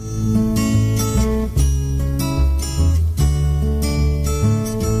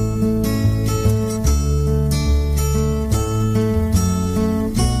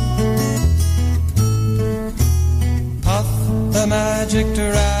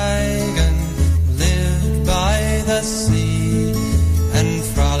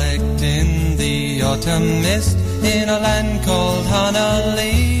autumn mist in a land called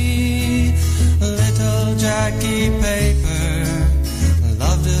Honolulu. Little Jackie Paper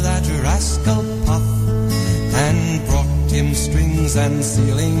loved that rascal Puff and brought him strings and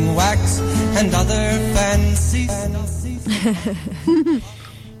sealing wax and other fancy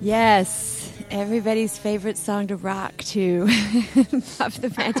Yes, everybody's favorite song to rock to Puff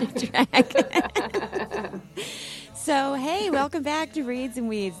the Magic Dragon. So, hey, welcome back to Reads and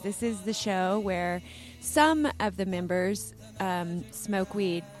Weeds. This is the show where some of the members smoke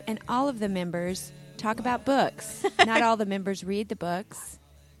weed and all of the members talk about books. Not all the members read the books,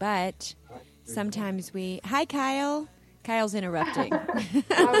 but sometimes we... Hi, Kyle. Kyle's interrupting.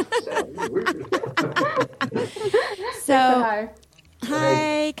 So,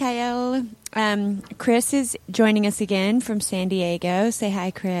 hi, Kyle. Chris is joining us again from San Diego. Say hi,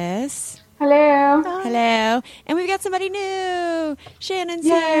 Chris. Hello. Hello. And we've got somebody new. Shannon's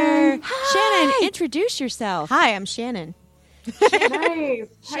here. Hi. Shannon, introduce yourself. Hi, I'm Shannon. Nice. Hi,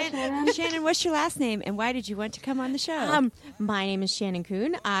 Shannon. Shannon, what's your last name and why did you want to come on the show? My name is Shannon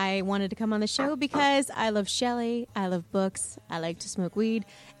Kuhn. I wanted to come on the show because I love Shelley, I love books, I like to smoke weed,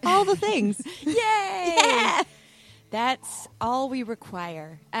 all the things. Yay! Yeah! That's all we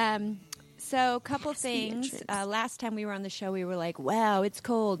require. So, a couple things. Last time we were on the show, we were like, wow, it's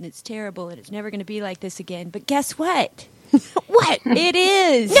cold and it's terrible and it's never going to be like this again. But guess what? What? It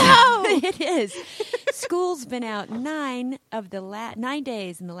is. No! It is. School's been out 9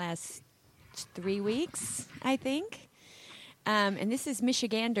 days in the last 3 weeks, I think. And this is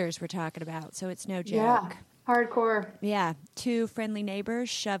Michiganders we're talking about, so it's no joke. Yeah, hardcore. Yeah, 2 friendly neighbors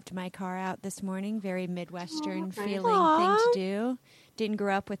shoved my car out this morning. Very Midwestern feeling Aww. thing to do. Didn't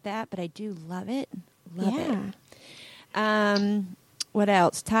grow up with that, but I do love it. Love Yeah. it. What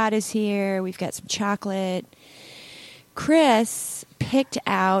else? Todd is here. We've got some chocolate. Chris picked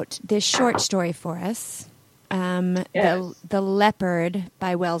out this short story for us, Yes. The Leopard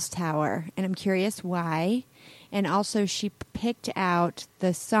by Wells Tower, and I'm curious why. And also she picked out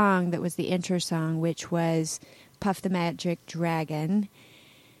the song that was the intro song, which was Puff the Magic Dragon.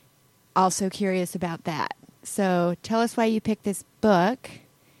 Also curious about that. So tell us why you picked this book,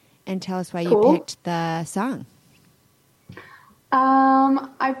 and tell us why you picked the song.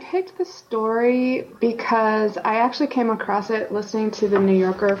 I picked the story because I actually came across it listening to the New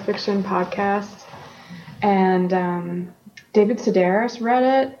Yorker fiction podcast, and David Sedaris read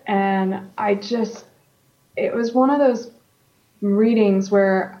it, and it was one of those readings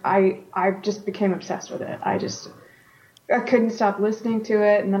where I just became obsessed with it. I couldn't stop listening to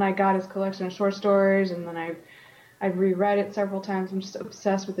it, and then I got his collection of short stories, and then I reread it several times. I'm just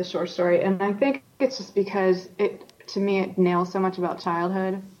obsessed with the short story, and I think it's just because to me, it nails so much about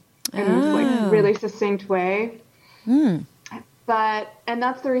childhood in this like really succinct way. And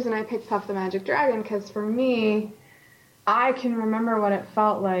that's the reason I picked Puff the Magic Dragon, because for me, I can remember what it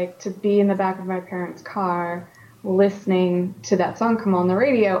felt like to be in the back of my parents' car listening to that song come on the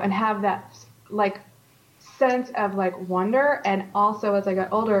radio and have that like sense of like wonder, and also as I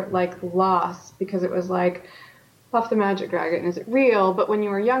got older, like loss, because it was like, Puff the Magic Dragon, is it real? But when you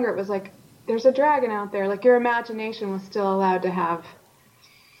were younger, it was like, there's a dragon out there. Like your imagination was still allowed to have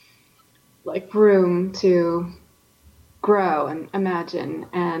like room to grow and imagine.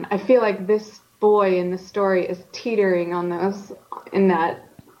 And I feel like this boy in the story is teetering on in that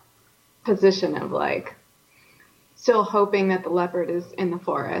position of like still hoping that the leopard is in the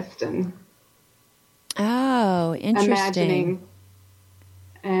forest and Interesting. Imagining,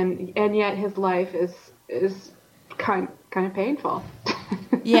 and yet his life is kind of painful.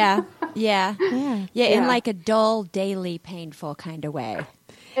 Yeah, in like a dull, daily, painful kind of way.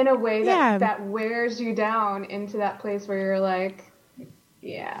 In a way that wears you down into that place where you're like,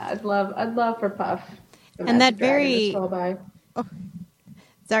 yeah, I'd love for Puff. And that very, and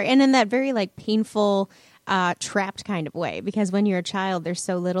in that very like painful, trapped kind of way, because when you're a child, there's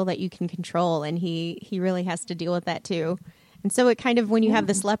so little that you can control, and he really has to deal with that too. And so it kind of, when you have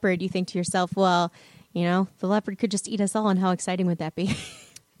this leopard, you think to yourself, well, you know, the leopard could just eat us all, and how exciting would that be?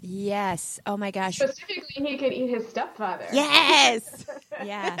 Yes. Oh my gosh. Specifically, he could eat his stepfather. Yes.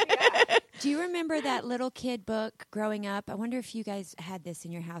 Yeah. Do you remember that little kid book growing up? I wonder if you guys had this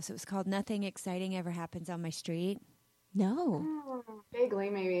in your house. It was called Nothing Exciting Ever Happens on My Street. No.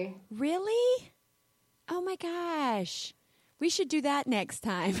 Vaguely, maybe. Really? Oh my gosh. We should do that next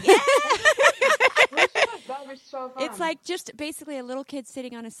time. Yeah. That was so fun. It's like just basically a little kid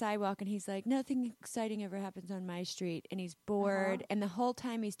sitting on a sidewalk, and he's like, nothing exciting ever happens on my street. And he's bored. And the whole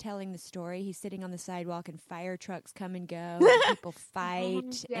time he's telling the story, he's sitting on the sidewalk, and fire trucks come and go, and people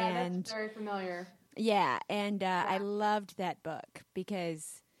fight. Yeah, and that's very familiar. Yeah, and I loved that book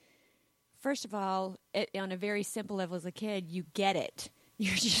because first of all, on a very simple level as a kid, you get it.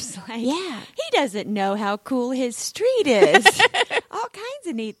 You're just like, Yeah. he doesn't know how cool his street is. All kinds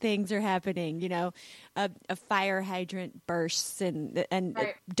of neat things are happening. You know, a fire hydrant bursts and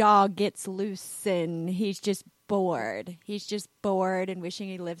Right. a dog gets loose and he's just bored. He's just bored and wishing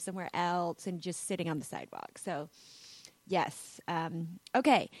he lived somewhere else and just sitting on the sidewalk. So, yes.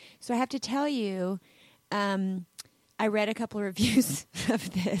 Okay. So I have to tell you, I read a couple of reviews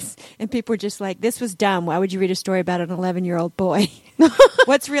of this, and people were just like, this was dumb. Why would you read a story about an 11-year-old boy?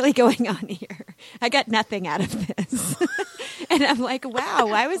 What's really going on here? I got nothing out of this. And I'm like, wow,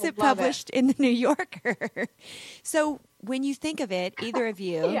 why was it Love published in the New Yorker? So when you think of it, either of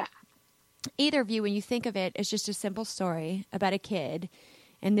you, when you think of it, it's just a simple story about a kid,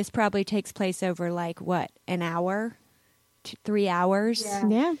 and this probably takes place over like, what, an hour? 3 hours? Yeah.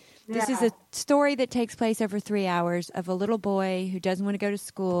 Yeah. This is a story that takes place over 3 hours of a little boy who doesn't want to go to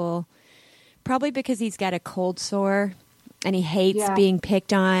school, probably because he's got a cold sore and he hates being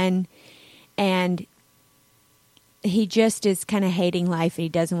picked on, and he just is kind of hating life and he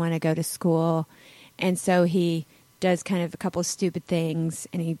doesn't want to go to school. And so he does kind of a couple of stupid things,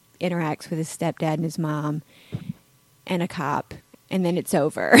 and he interacts with his stepdad and his mom and a cop, and then it's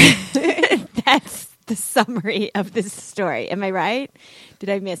over. That's the summary of this story. Am I right? Did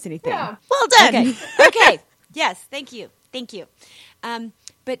I miss anything? Yeah. Well done. Okay. Okay. Yes. Thank you. Thank you.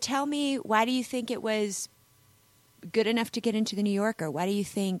 But tell me, why do you think it was good enough to get into the New Yorker? Why do you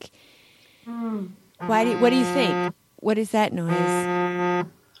think? What do you think? What is that noise?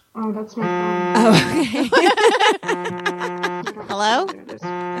 Oh, that's my phone. Oh, okay. Hello?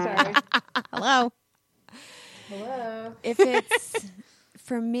 Sorry. Hello? Hello. If it's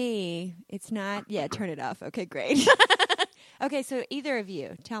for me, it's not. Yeah, turn it off. Okay, great. Okay, so either of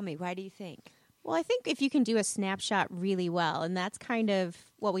you, tell me, why do you think? Well, I think if you can do a snapshot really well, and that's kind of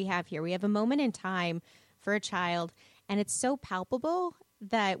what we have here. We have a moment in time for a child, and it's so palpable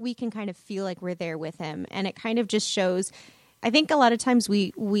that we can kind of feel like we're there with him. And it kind of just shows, I think a lot of times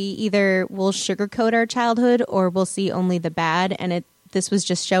we either will sugarcoat our childhood or we'll see only the bad. And this was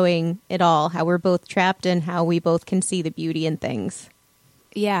just showing it all, how we're both trapped and how we both can see the beauty in things.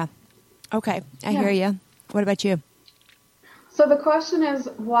 Yeah. Okay, I hear you. What about you? So the question is,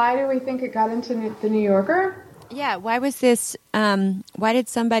 why do we think it got into the New Yorker? Yeah, why was this, why did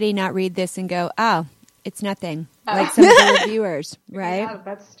somebody not read this and go, oh, it's nothing, like some of the reviewers, right? Yeah,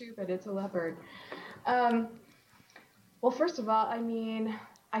 that's stupid. It's a leopard. Well, first of all, I mean,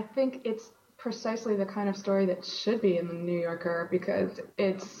 I think it's precisely the kind of story that should be in the New Yorker because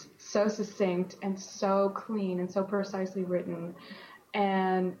it's so succinct and so clean and so precisely written.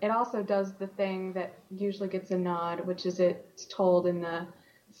 And it also does the thing that usually gets a nod, which is it's told in the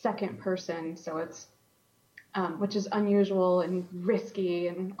second person. So it's, which is unusual and risky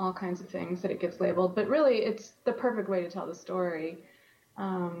and all kinds of things that it gets labeled. But really, it's the perfect way to tell the story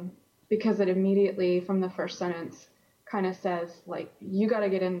because it immediately, from the first sentence, kind of says, like, you got to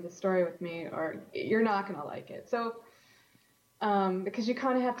get into the story with me or you're not going to like it. So because you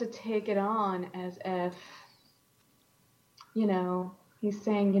kind of have to take it on as if, you know, he's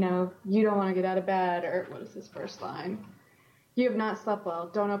saying, you know, you don't want to get out of bed, or what is his first line? You have not slept well.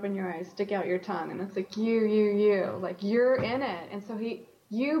 Don't open your eyes. Stick out your tongue. And it's like, you. Like, you're in it. And so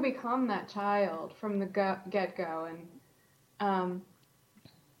you become that child from the get-go. And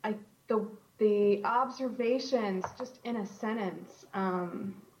the observations, just in a sentence,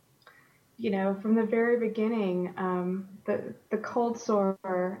 you know, from the very beginning, the cold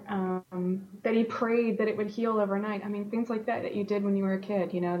sore, that he prayed that it would heal overnight. I mean, things like that you did when you were a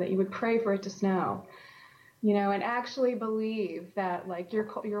kid, you know, that you would pray for it to snow, you know, and actually believe that, like,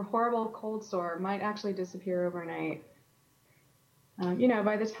 your horrible cold sore might actually disappear overnight. You know,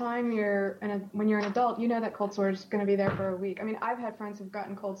 by the time when you're an adult, you know that cold sore is going to be there for a week. I mean, I've had friends who've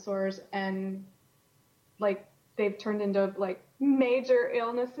gotten cold sores and, like, they've turned into, like, major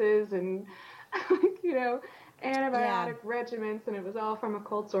illnesses and, you know, antibiotic regimens, and it was all from a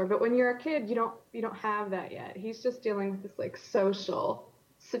cold sore. But when you're a kid, you don't have that yet. He's just dealing with this, like, social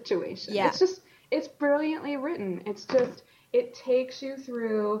situation. Yeah. It's brilliantly written. It's just, it takes you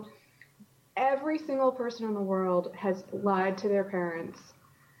through. Every single person in the world has lied to their parents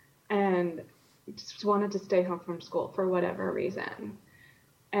and just wanted to stay home from school for whatever reason.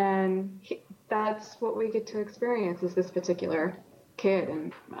 And that's what we get to experience is this particular kid.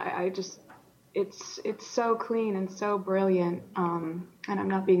 And I just, it's so clean and so brilliant. And I'm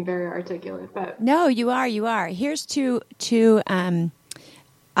not being very articulate, but. No, you are. Here's two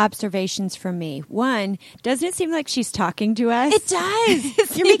observations from me. One, doesn't it seem like she's talking to us? It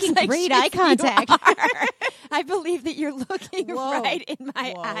does. You're making like great eye contact. I believe that you're looking right in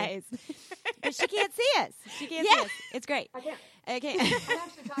my eyes. But she can't see us. She can't see us. It's great. I can't. Okay. I'm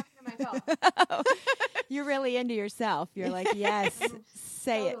actually talking to myself. You're really into yourself. You're like, yes,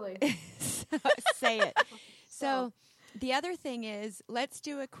 say Totally. it. Say it. So the other thing is, let's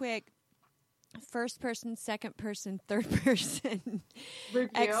do a quick first person, second person, third person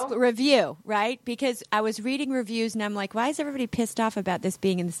review, right? Because I was reading reviews and I'm like, why is everybody pissed off about this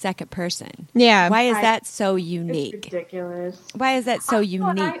being in the second person? Yeah. Why is that so unique? It's ridiculous. Why is that so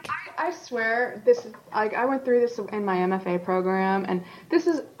unique? I swear, this is I went through this in my MFA program, and this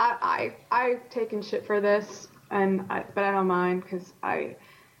is I've taken shit for this, but I don't mind because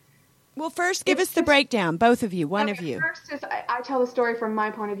Well, first, give us the breakdown, both of you, one of you. First is I tell the story from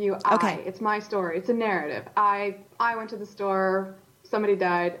my point of view. Okay. It's my story. It's a narrative. I went to the store. Somebody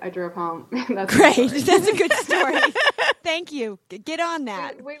died. I drove home. That's great. That's a good story. Thank you. Get on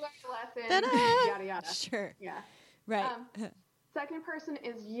that. We learned a lesson. Ta-da! Yada yada. Sure. Yeah. Right. Second person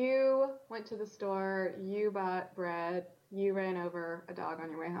is you went to the store. You bought bread. You ran over a dog on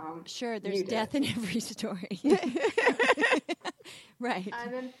your way home. Sure. There's death in every story. Right.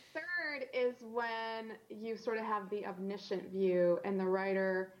 And then third is when you sort of have the omniscient view and the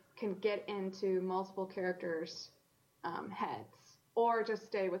writer can get into multiple characters' heads, or just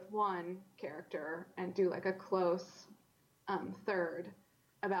stay with one character and do like a close third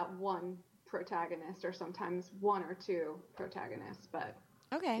about one protagonist, or sometimes one or two protagonists. But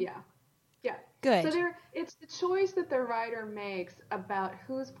Okay. yeah. Good. So it's the choice that the writer makes about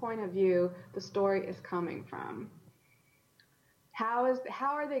whose point of view the story is coming from. How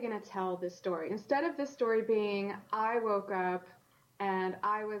are they going to tell this story? Instead of this story being, I woke up and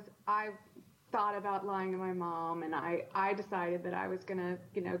I thought about lying to my mom, and I decided that I was going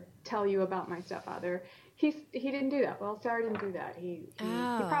to, tell you about my stepfather. He didn't do that. Well, Sarah didn't do that. He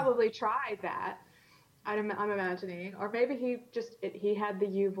probably tried that. I'm imagining, or maybe he had the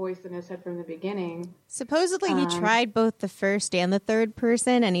you voice in his head from the beginning. Supposedly he tried both the first and the third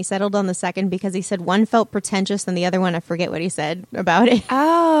person, and he settled on the second because he said one felt pretentious and the other one, I forget what he said about it.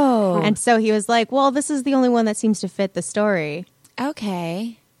 Oh. And so he was like, well, this is the only one that seems to fit the story.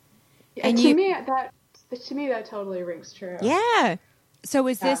 Okay. And to me that totally rings true. Yeah. So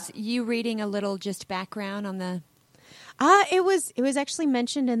was this you reading a little just background on the... It was actually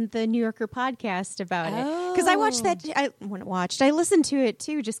mentioned in the New Yorker podcast about it. Because I watched that. I listened to it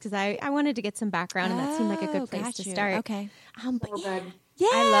too, just because I wanted to get some background, and that seemed like a good place to start. Okay. So good. Yeah.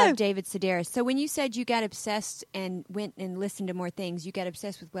 I love David Sedaris. So when you said you got obsessed and went and listened to more things, you got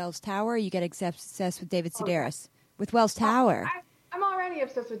obsessed with Wells Tower, or you got obsessed with David Sedaris? With Wells Tower. I'm already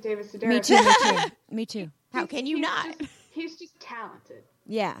obsessed with David Sedaris. Me too. Me too. How can you not? He's just talented.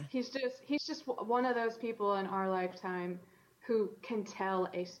 Yeah. He's just one of those people in our lifetime who can tell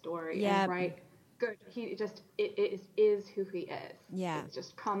a story and write good. He just it is who he is. Yeah. It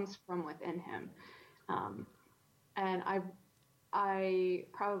just comes from within him. And I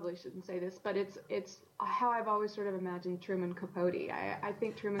probably shouldn't say this, but it's how I've always sort of imagined Truman Capote. I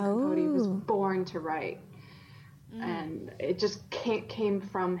think Truman Capote was born to write. And it just came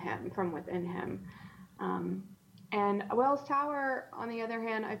from him, from within him. And Wells Tower, on the other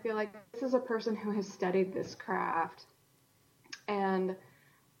hand, I feel like this is a person who has studied this craft and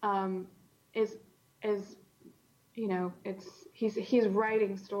is he's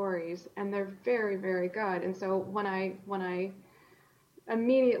writing stories, and they're very, very good. And so when I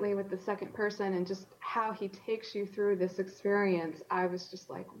immediately with the second person and just how he takes you through this experience, I was just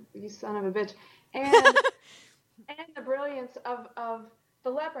like, you son of a bitch. And and the brilliance of the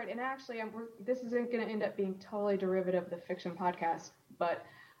leopard. And actually, this isn't going to end up being totally derivative of the fiction podcast, but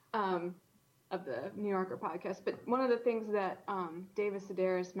of the New Yorker podcast. But one of the things that David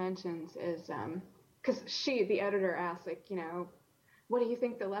Sedaris mentions is because the editor asks, like, what do you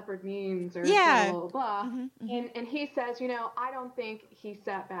think the leopard means, or blah, blah, blah. Mm-hmm. And he says, I don't think he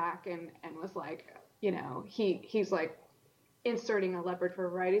sat back and was like, he's like inserting a leopard for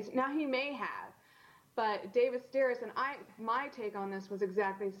varieties. Now, he may have. But David Sedaris, and my take on this was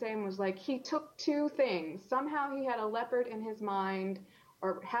exactly the same, was like he took two things. Somehow he had a leopard in his mind,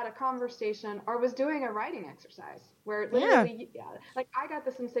 or had a conversation, or was doing a writing exercise where literally, like I got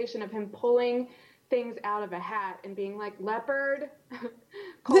the sensation of him pulling things out of a hat and being like, leopard,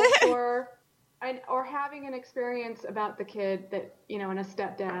 culture, or having an experience about the kid that, and a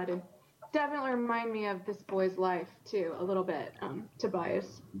stepdad. And definitely remind me of this boy's life too, a little bit,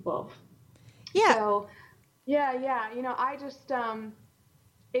 Tobias Wolff. Yeah. So, yeah. I just,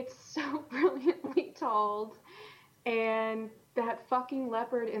 it's so brilliantly told. And that fucking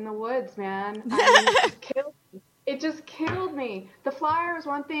leopard in the woods, man. It just killed me. The flyer was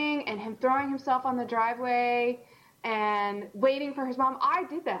one thing, and him throwing himself on the driveway and waiting for his mom. I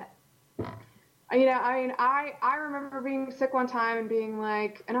did that. You know, I mean, I remember being sick one time and being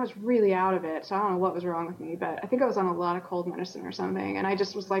like, and I was really out of it, so I don't know what was wrong with me, but I think I was on a lot of cold medicine or something, and I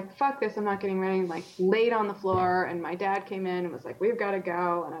just was like, fuck this, I'm not getting ready, and like laid on the floor, and my dad came in and was like, we've got to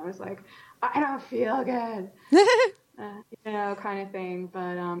go, and I was like, I don't feel good, you know, kind of thing.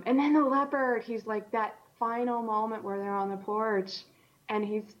 But and then the leopard, he's like that final moment where they're on the porch, and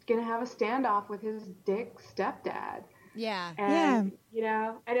he's gonna have a standoff with his dick stepdad. Yeah. And, you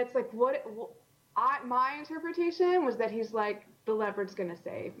know, and it's like, my interpretation was that he's like, the leopard's going to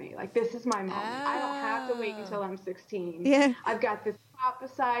save me. Like, this is my moment. I don't have to wait until I'm 16. Yeah. I've got this cop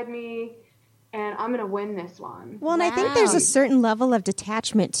beside me, and I'm going to win this one. Well, and I think there's a certain level of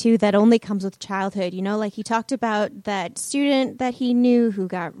detachment, too, that only comes with childhood. You know, like he talked about that student that he knew who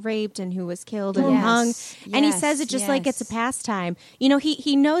got raped and who was killed and hung. And he says it just like it's a pastime. You know,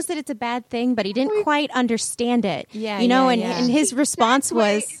 he knows that it's a bad thing, but he didn't quite understand it. Yeah, you know, and his response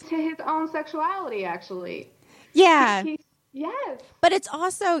was... To his own sexuality, actually. Yeah. Yes. But it's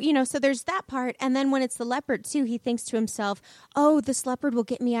also, you know, so there's that part. And then when it's the leopard, too, he thinks to himself, oh, this leopard will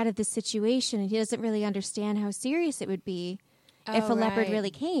get me out of this situation. And he doesn't really understand how serious it would be if a leopard really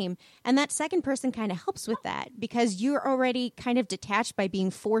came. And that second person kind of helps with that because you're already kind of detached by being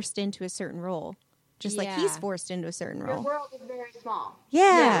forced into a certain role, just like he's forced into a certain role. Your world is very small.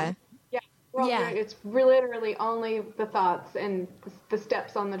 Yeah. Well, it's literally only the thoughts and the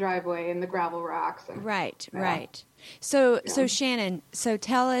steps on the driveway and the gravel rocks. And, Right. So Shannon, so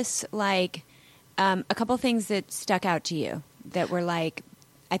tell us like a couple things that stuck out to you that were like,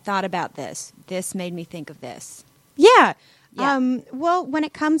 I thought about this. This made me think of this. Yeah. Well, when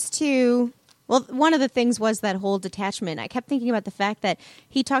it comes to... Well, one of the things was that whole detachment. I kept thinking about the fact that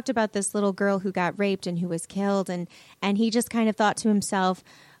he talked about this little girl who got raped and who was killed, and he just kind of thought to himself,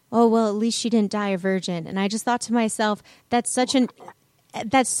 oh, well, at least she didn't die a virgin. And I just thought to myself, that's such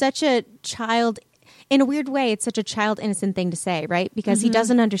a child, in a weird way, it's such a child innocent thing to say, right? Because he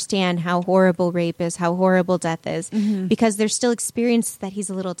doesn't understand how horrible rape is, how horrible death is, because there's still experience that he's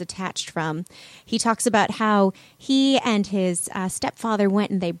a little detached from. He talks about how he and his stepfather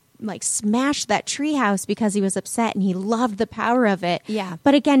went and they like smashed that treehouse because he was upset and he loved the power of it. Yeah.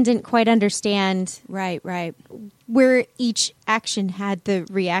 But again, didn't quite understand Right. where each action had the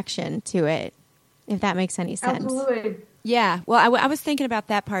reaction to it, if that makes any sense. Absolutely. Yeah. Well, I was thinking about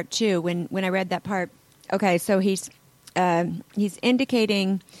that part too when I read that part. Okay, so he's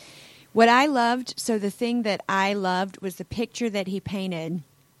indicating what I loved. So the thing that I loved was the picture that he painted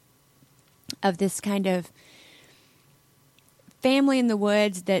of this kind of family in the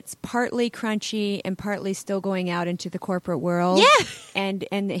woods that's partly crunchy and partly still going out into the corporate world. Yeah.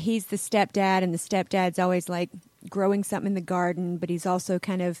 And he's the stepdad, and the stepdad's always like growing something in the garden, but he's also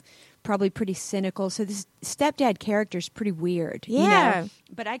kind of probably pretty cynical. So this stepdad character is pretty weird. Yeah. You know?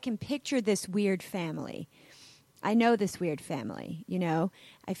 But I can picture this weird family. I know this weird family, you know.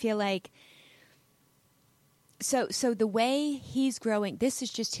 I feel like so the way he's growing, this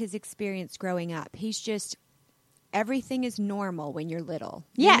is just his experience growing up. He's just everything is normal when you're little.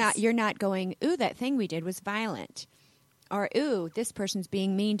 Yes. You're not going, ooh, that thing we did was violent. Or, ooh, this person's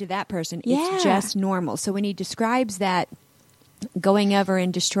being mean to that person. Yeah. It's just normal. So when he describes that going over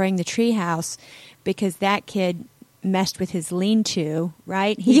and destroying the treehouse because that kid messed with his lean-to,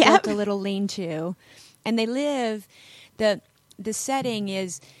 right? He built a little lean-to. And they live, the setting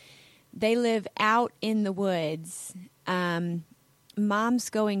is they live out in the woods. Mom's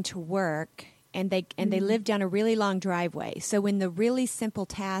going to work. And they live down a really long driveway. So when the really simple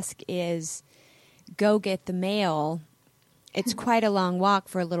task is go get the mail, it's quite a long walk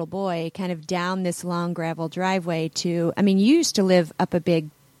for a little boy, kind of down this long gravel driveway to, I mean, you used to live up a big,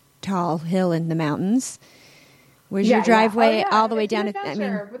 tall hill in the mountains. Where's your driveway all the way down? I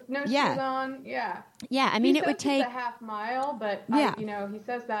mean, with no shoes on, Yeah, I mean, it would take a half mile, but you know, he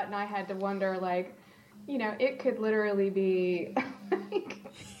says that, and I had to wonder, like, you know, it could literally be like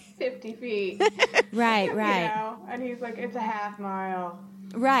 50 feet. Right. You know? And he's like, it's a half mile.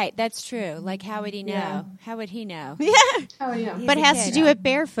 Right, that's true. Like, how would he know? Yeah. How would he know? Yeah. Oh, yeah. But has to do it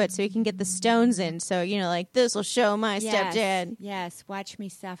barefoot so he can get the stones in. So, you know, like, this will show my stepdad. Yes, watch me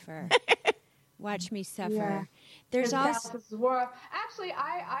suffer. Watch me suffer. Yeah. There's also... Actually,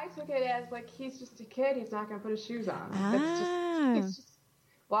 I took it as, like, he's just a kid. He's not going to put his shoes on. He's just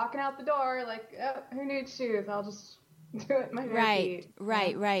walking out the door, like, oh, who needs shoes? I'll just do it my bare feet.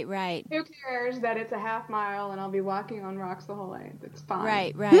 Right. Who cares that it's a half mile and I'll be walking on rocks the whole way? It's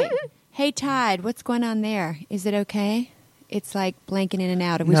fine. Right. Hey, Todd, what's going on there? Is it okay? It's like blanking in and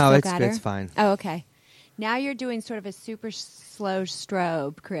out. Have we No, still got her? it's fine. Oh, okay. Now you're doing sort of a super slow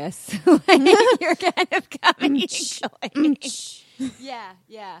strobe, Chris. Like you're kind of coming and going.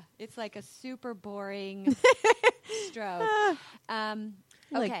 Yeah. It's like a super boring stroke.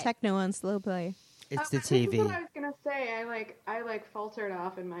 Like techno on slow play. It's the This is TV. what I was gonna say. I faltered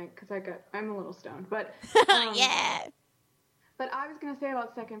off in my because I'm a little stoned, but Yeah. But I was gonna say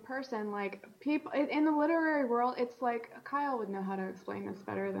about second person, like people in the literary world, it's like Kyle would know how to explain this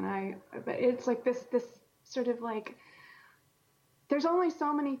better than I. But it's like this sort of like. There's only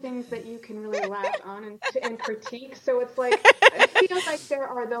so many things that you can really latch on and critique. So it's like I feel like there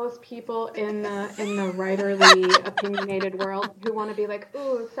are those people in the writerly opinionated world who want to be like,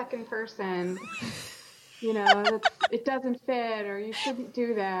 ooh, second person, it doesn't fit, or you shouldn't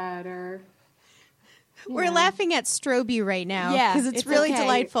do that, or. We're laughing at Stroby right now Yeah, because it's it's really okay.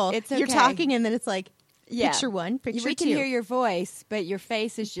 delightful. It's You're okay. talking and then it's like Yeah. picture one, picture we two. can hear your voice, but your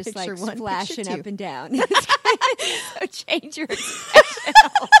face is just Picture like one, flashing picture up two. and down. So change your expression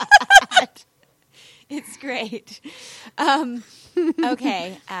a lot. It's great.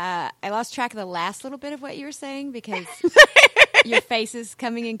 Okay, I lost track of the last little bit of what you were saying because your face is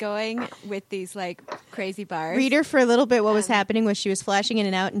coming and going with these like crazy bars. Reader for a little bit. What was happening was she was flashing in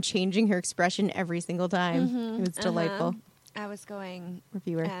and out and changing her expression every single time. It was delightful. I was going.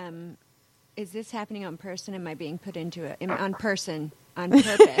 Reviewer. Is this happening on person? Am I being put into it on purpose? Am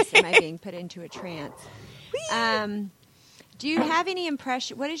I being put into a trance? Do you have any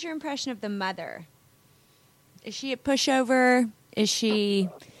impression? What is your impression of the mother? Is she a pushover? Is she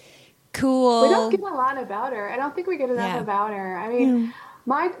cool? We don't get a lot about her. I don't think we get enough Yeah. about her. I mean,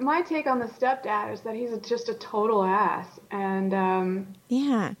 my take on the stepdad is that he's just a total ass, and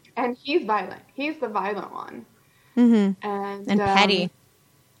Yeah. he's violent. He's the violent one, Mm-hmm. and petty.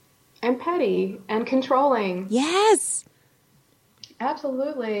 and petty, and controlling. Yes.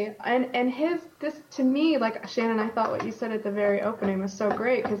 Absolutely. And this to me, like Shannon, I thought what you said at the very opening was so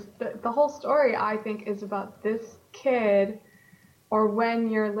great because the whole story I think is about this kid, or when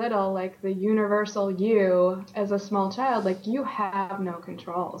you're little, like the universal you as a small child, like you have no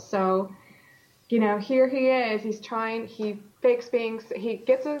control. So, here he is, he fakes being, he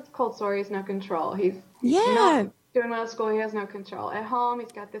gets a cold sore, he's no control. He's not doing well at school, he has no control. At home,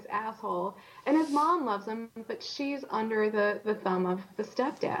 he's got this asshole. And his mom loves him, but she's under the thumb of the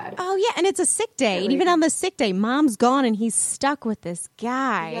stepdad. Oh, yeah. And it's a sick day. And even on the sick day, mom's gone and he's stuck with this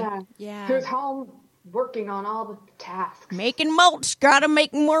guy. Yeah. Who's home working on all the tasks. Making mulch. Gotta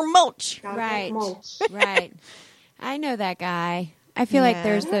make more mulch. Gotta Right. make mulch. Right. I know that guy. I feel like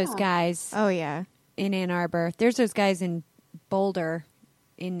there's those guys Oh, yeah. in Ann Arbor. There's those guys in Boulder.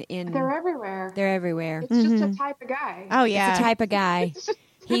 They're everywhere. They're everywhere. It's just a type of guy. Oh, yeah. It's a type of guy.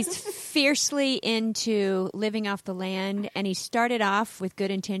 He's fiercely into living off the land, and he started off with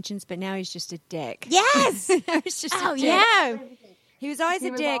good intentions, but now he's just a dick. Yes. He's just Oh, a dick. yeah. He was always He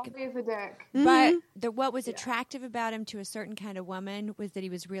a was dick. always a dick. But what was attractive about him to a certain kind of woman was that he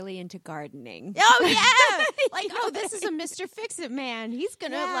was really into gardening. Oh, yeah. Like, this is a Mr. Fix-It man. He's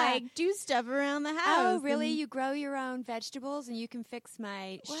going to, Yeah. do stuff around the house. Oh, really? You grow your own vegetables and you can fix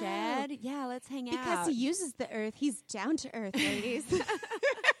my shed? Yeah, let's hang out. Because he uses the earth. He's down to earth, ladies.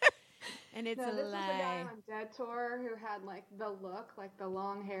 And it's No, a this was a guy lie. on Dead Tour who had like the look, like the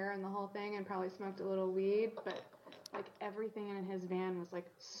long hair and the whole thing, and probably smoked a little weed, but like everything in his van was like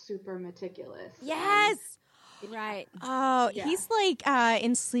super meticulous. Yes. Right. Oh, Yeah. he's like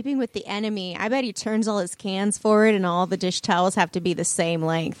in Sleeping with the Enemy. I bet he turns all his cans forward and all the dish towels have to be the same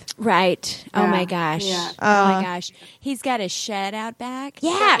length. Right. Oh my Yeah. gosh. Yeah. Oh my gosh. He's got a shed out back.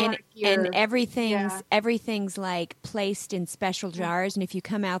 Yeah. And, Right here. and everything's Yeah. everything's like placed in special jars, and if you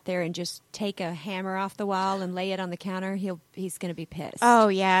come out there and just take a hammer off the wall and lay it on the counter, he's going to be pissed. Oh,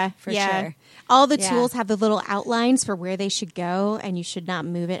 yeah. For yeah. sure. All the Yeah. tools have the little outlines for where they should go, and you should not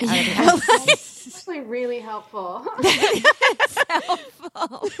move it out of the outline. It's actually really helpful.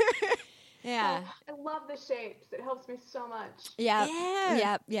 Yeah. I love the shapes. It helps me so much. Yep.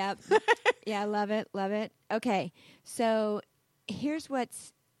 Yeah. Yep. Yeah, love it. Love it. Okay. So here's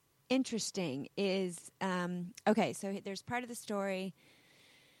what's interesting is, so there's part of the story.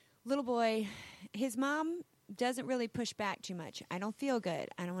 Little boy, his mom doesn't really push back too much. I don't feel good.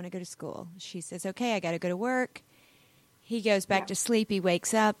 I don't want to go to school. She says, okay, I got to go to work. He goes back to sleep. He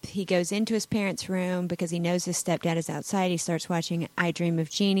wakes up. He goes into his parents' room because he knows his stepdad is outside. He starts watching I Dream of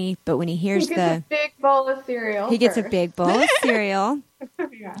Jeannie. But when he hears He gets a big bowl of cereal. he gets a first. big bowl of cereal,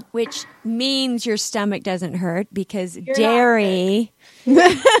 Yeah. which means your stomach doesn't hurt because not dairy.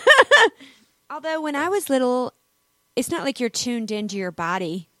 Although when I was little, it's not like you're tuned into your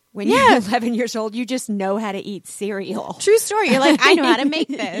body When you're 11 years old, you just know how to eat cereal. True story. You're like, I know how to make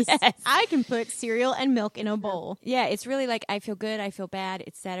this. Yes. I can put cereal and milk in a bowl. Yeah, it's really like I feel good, I feel bad.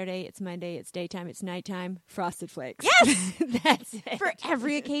 It's Saturday, it's Monday, it's daytime, it's nighttime. Frosted Flakes. Yes. That's it. For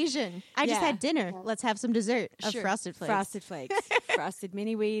every occasion. I just Yeah. had dinner. Let's have some dessert of Sure. Frosted Flakes. Frosted Flakes. Frosted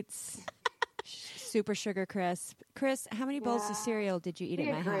Mini Wheats. Super Sugar Crisp. Chris, how many bowls of cereal did you eat We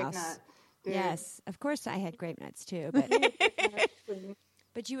at had my grape house? nuts, dude. Yes, of course I had grape nuts too,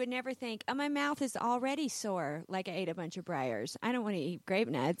 but you would never think, oh, my mouth is already sore, like I ate a bunch of Breyers. I don't want to eat grape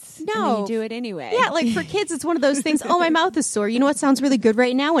nuts. And then No. you do it anyway. Yeah, like for kids, it's one of those things. Oh, my mouth is sore. You know what sounds really good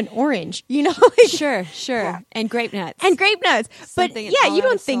right now? An orange. You know, like, Sure. And grape nuts. and grape nuts. But Something yeah, all you out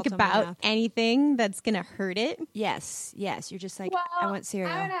don't of think salt on my about mouth. anything that's gonna hurt it. Yes. You're just like, Well, I want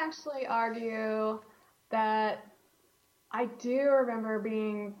cereal. I would actually argue that I do remember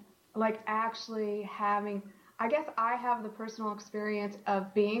being like actually having. I guess I have the personal experience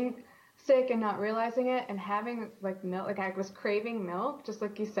of being sick and not realizing it and having like milk. Like I was craving milk, just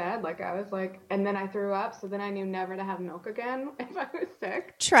like you said. Like I was like, and then I threw up, so then I knew never to have milk again if I was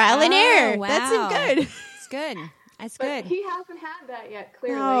sick. Trial and error. wow. That's good. It's good. That's But good. he hasn't had that yet,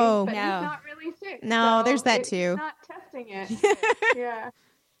 clearly. No. But No. he's not really sick. No, so there's that he's too. not testing it.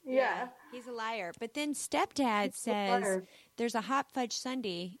 Yeah. He's a liar. But then stepdad says liar. there's a hot fudge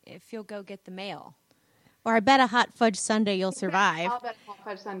sundae if you'll go get the mail. Or I bet a hot fudge sundae you'll survive. I'll bet hot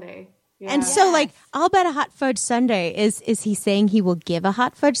fudge sundae. Yeah. And so, Yes. like, I'll bet a hot fudge sundae. Is he saying he will give a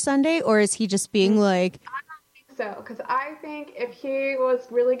hot fudge sundae, or is he just being like, So, because I think if he was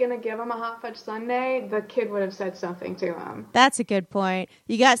really going to give him a hot fudge sundae, the kid would have said something to him. that's a good point.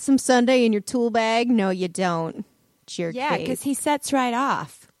 You got some sundae in your tool bag? No, you don't. Jerk Yeah, face. because he sets right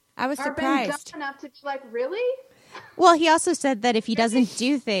off. I was Or been surprised. dumb enough to be like, really? Well, he also said that if he doesn't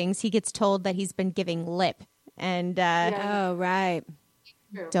do things, he gets told that he's been giving lip. And Oh, right.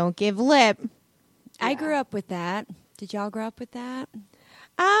 don't give lip. I grew up with that. Did y'all grow up with that?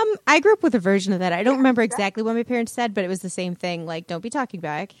 I grew up with a version of that. I don't remember exactly what my parents said, but it was the same thing. Like, don't be talking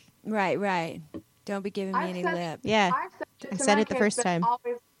back. Right. Don't be giving me any lip. Yeah. I've said it, I to said my it the kids, first but time.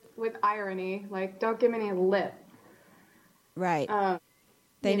 Always with irony, like, don't give me any lip. Right.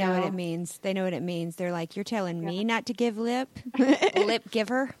 They you know what know. it means. They know what it means. They're like, you're telling me not to give lip? Lip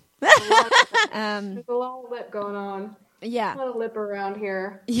giver? There's a lot of lip going on. A Yeah. lot of lip around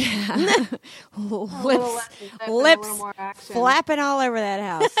here. Yeah. A little lips less lip and a lips little more action. flapping all over that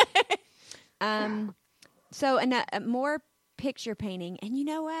house. So more picture painting. And you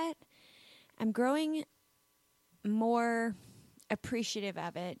know what? I'm growing more appreciative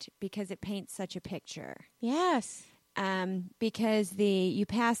of it because it paints such a picture. Yes. Because you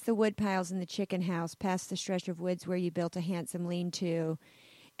pass the wood piles in the chicken house, past the stretch of woods where you built a handsome lean-to,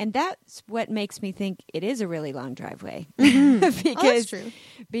 and that's what makes me think it is a really long driveway. That's true.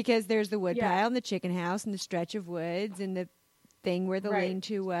 Because there's the wood Yeah. pile and the chicken house and the stretch of woods and the thing where the Right.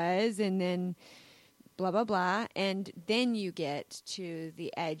 lean-to was, and then blah blah blah, and then you get to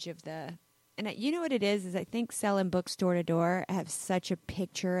the edge of the. And you know what it is I think selling books door to door, I have such a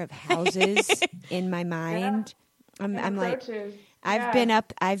picture of houses in my mind. I'm like, Approaches.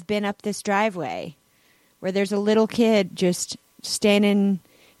 I've been up this driveway where there's a little kid just standing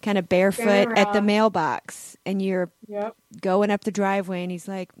kind of barefoot Standing at the around. mailbox, and you're Yep. going up the driveway, and he's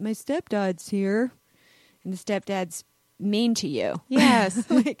like, my stepdad's here, and the stepdad's mean to you. Yes.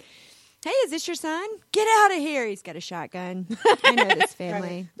 Like, hey, is this your son? Get out of here. He's got a shotgun. I know this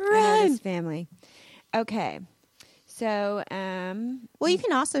family. I know Run. this family. Okay. So, Well, you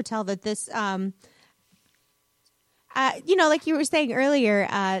can also tell that this, like you were saying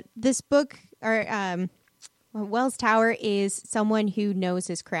earlier, this book or Wells Tower is someone who knows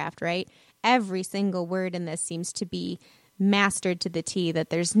his craft, right? Every single word in this seems to be mastered to the T, that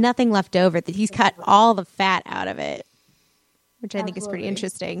there's nothing left over, that he's cut all the fat out of it, which I think is pretty Absolutely.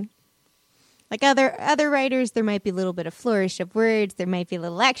 interesting. Like other writers, there might be a little bit of flourish of words. There might be a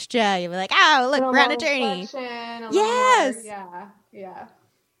little extra. You'll be like, oh, look, Little we're on a more journey. reflection, a little Yes. more- Yeah.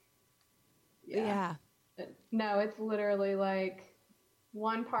 yeah. No, it's literally like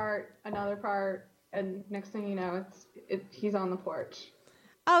one part, another part, and next thing you know, he's on the porch.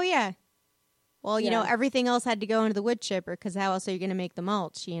 Oh, yeah. Well, you know, Yeah. everything else had to go into the wood chipper because how else are you going to make the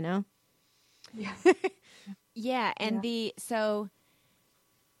mulch, you know? Yeah. Yeah, and so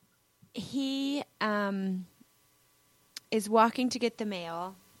he is walking to get the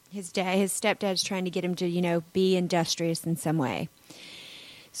mail. His stepdad's trying to get him to, be industrious in some way.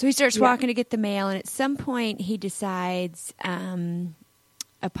 So he starts walking to get the mail, and at some point he decides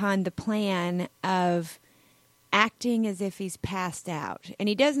upon the plan of acting as if he's passed out. And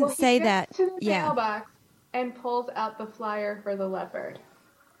he doesn't Well, he say gets that. to the Yeah. mailbox and pulls out the flyer for the leopard.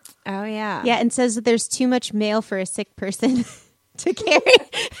 Oh, yeah. Yeah, and says that there's too much mail for a sick person to carry.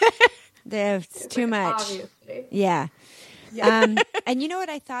 There's too much. Obviously. Yeah. Yeah. And you know what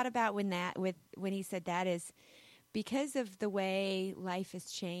I thought about when he said that is because of the way life has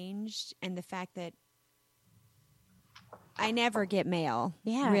changed and the fact that I never get mail.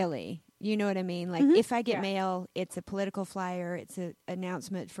 Yeah. Really. You know what I mean? Like if I get mail, it's a political flyer, it's an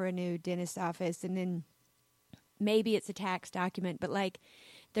announcement for a new dentist office, and then maybe it's a tax document. But like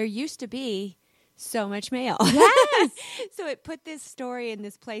there used to be so much mail. Yes. So it put this story in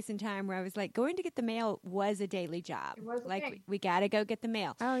this place and time where I was like, going to get the mail was a daily job. It was a like thing. we got to go get the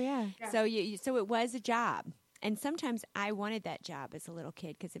mail. Oh, yeah. Yeah. So it was a job. And sometimes I wanted that job as a little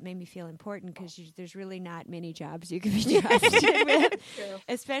kid because it made me feel important because there's really not many jobs you can be trusted with, True.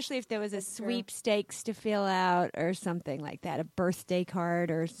 especially if there was a That's true. sweepstakes to fill out or something like that, a birthday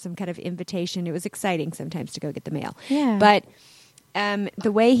card or some kind of invitation. It was exciting sometimes to go get the mail. Yeah. But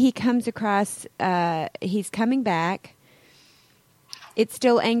the way he comes across, he's coming back. It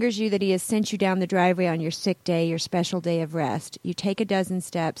still angers you that he has sent you down the driveway on your sick day, your special day of rest. You take a dozen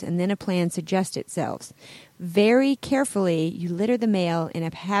steps, and then a plan suggests itself. Very carefully, you litter the mail in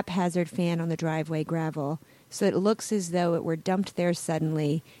a haphazard fan on the driveway gravel, so it looks as though it were dumped there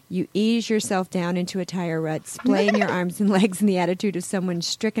suddenly. You ease yourself down into a tire rut, splaying your arms and legs in the attitude of someone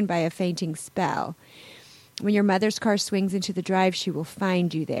stricken by a fainting spell. When your mother's car swings into the drive, she will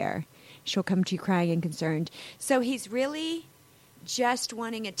find you there. She'll come to you crying and concerned. So he's really just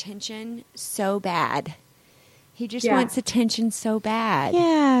wanting attention so bad. He just wants attention so bad.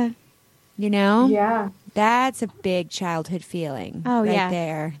 Yeah. You know? Yeah. That's a big childhood feeling. Oh, right yeah.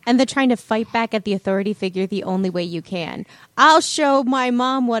 there. And they're trying to fight back at the authority figure the only way you can. I'll show my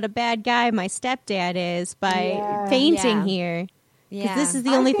mom what a bad guy my stepdad is by fainting Yeah. here. Because Yeah. this is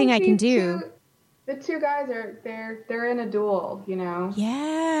the only thing I can do. The two guys they're in a duel, you know.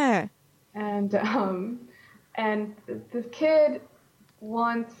 Yeah. And the kid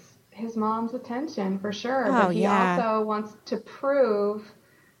wants his mom's attention for sure, Oh, but he yeah. also wants to prove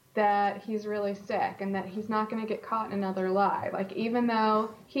that he's really sick and that he's not going to get caught in another lie. Like even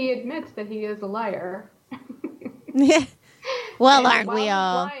though he admits that he is a liar. Well, and aren't while we he's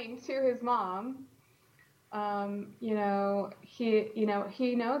all? lying to his mom, he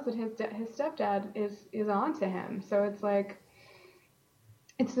knows that his stepdad is on to him. So it's like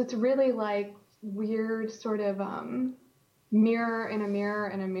it's really like weird sort of mirror in a mirror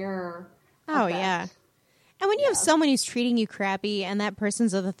in a mirror. Oh, effect. yeah. And when you have someone who's treating you crappy and that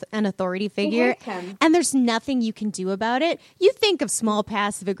person's an authority figure hates him. and there's nothing you can do about it, you think of small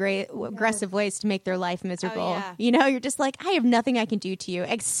passive aggressive ways to make their life miserable. yeah. You know, you're just like, I have nothing I can do to you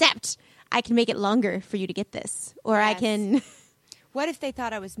except I can make it longer for you to get this. Or I Yes. can... What if they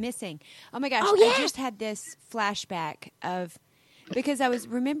thought I was missing? Oh my gosh, Oh, yeah. I just had this flashback of, because I was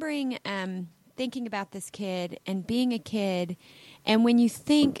remembering thinking about this kid and being a kid, and when you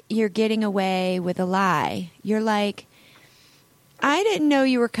think you're getting away with a lie, you're like, I didn't know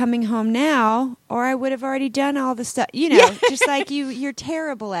you were coming home now, or I would have already done all the stuff. You know, just like you're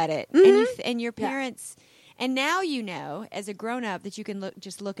terrible at it, and your parents. And now you know, as a grown up, that you can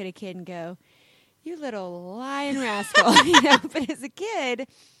look at a kid and go, "You little lying rascal." You know, but as a kid,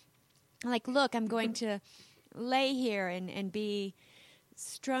 like, look, I'm going to lay here and be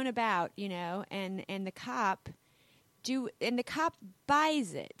strewn about, you know, and the cop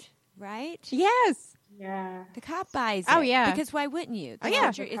buys it, right? Yes. Yeah. The cop buys it. Oh, yeah. Because why wouldn't you? Oh,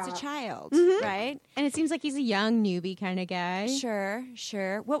 yeah. It's a child, Mhm. right? And it seems like he's a young newbie kind of guy. Sure.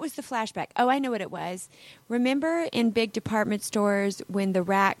 What was the flashback? Oh, I know what it was. Remember in big department stores when the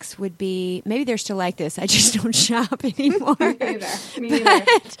racks would be, maybe they're still like this, I just don't shop anymore. Me neither.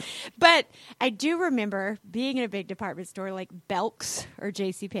 But I do remember being in a big department store like Belk's or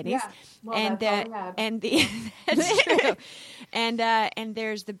JCPenney's. Yeah. Well, and that's all we had. and the that's true. And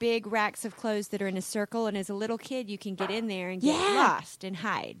there's the big racks of clothes that are in a circle, and as a little kid you can get in there and get Yeah. lost and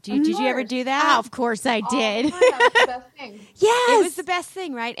hide. Did you ever do that? Oh, of course I All the did. time, that was the best thing. Yes. It was the best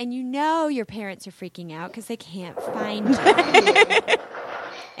thing, right? And you know your parents are freaking out because they can't find you.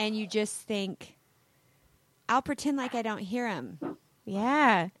 And you just think, I'll pretend like I don't hear them.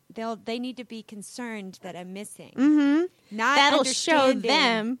 Yeah. They need to be concerned that I'm missing. Mm-hmm. Not That'll show understanding-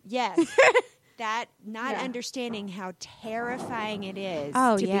 them. Yes. That not Yeah. understanding how terrifying it is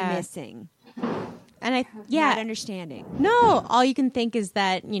Oh, to yeah. be missing. And Not yeah. understanding. No, all you can think is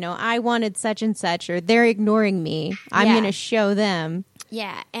that, you know, I wanted such and such, or they're ignoring me. I'm Yeah. going to show them.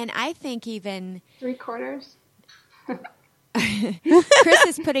 Yeah, and I think even 3/4. Chris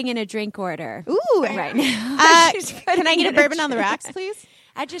is putting in a drink order. Ooh. Right now. She's Can putting I get in a bourbon on the rocks, please?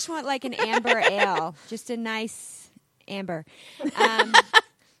 I just want like an amber ale, just a nice amber.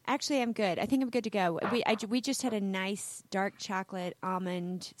 Actually, I'm good. I think I'm good to go. We just had a nice dark chocolate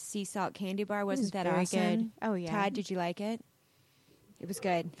almond sea salt candy bar. Wasn't that very awesome? good. Oh, yeah. Todd, did you like it? It was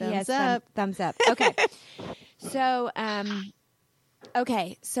good. Thumbs up. Thumbs up.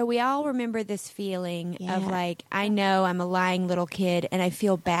 Okay. So we all remember this feeling of like, I know I'm a lying little kid and I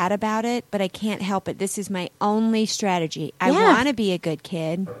feel bad about it, but I can't help it. This is my only strategy. I want to be a good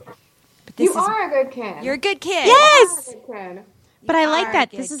kid. But You are a good kid. You're a good kid. Yes! You are a good kid. But I like are a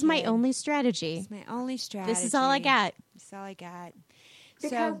that. good This is my kid. only strategy. It's my only strategy. This is all I got. This is all I got.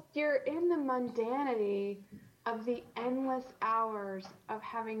 Because you're in the mundanity of the endless hours of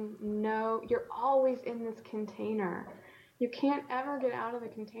having you're always in this container. You can't ever get out of the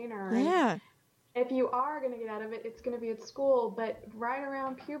container. Yeah. And if you are going to get out of it, it's going to be at school. But right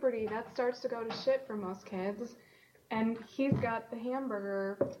around puberty, that starts to go to shit for most kids. And he's got the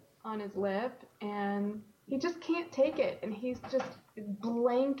hamburger on his lip, and he just can't take it. And he's just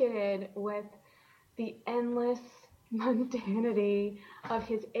blanketed with the endless mundanity of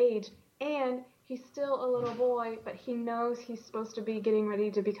his age. And he's still a little boy, but he knows he's supposed to be getting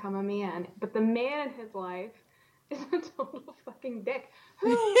ready to become a man. But the man in his life is a total fucking dick.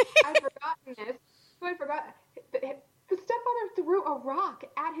 I've forgotten this. His stepfather threw a rock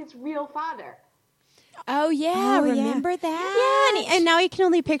at his real father. Oh, yeah. Remember that? Yeah, and now he can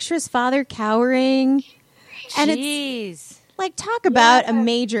only picture his father cowering. And it's like, talk about a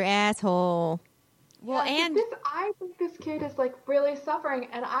major asshole. Well, Yeah, and I think this kid is like really suffering,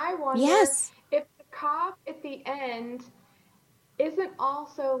 and I wonder Yes. if the cop at the end isn't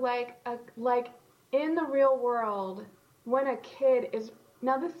also like in the real world when a kid is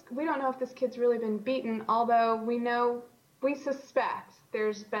we don't know if this kid's really been beaten, although we suspect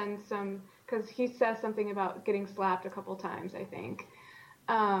there's been some, because he says something about getting slapped a couple times, I think.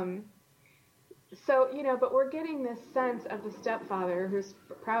 So, but we're getting this sense of the stepfather, who's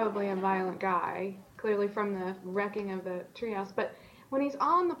probably a violent guy, clearly from the wrecking of the treehouse. But when he's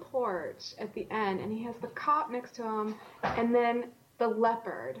on the porch at the end, and he has the cop next to him, and then the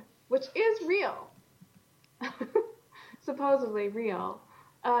leopard, which is real, supposedly real,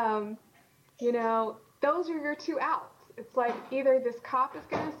 those are your two outs. It's like either this cop is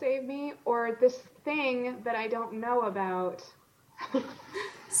going to save me, or this thing that I don't know about.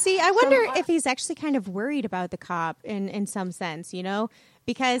 See, I wonder if he's actually kind of worried about the cop in some sense,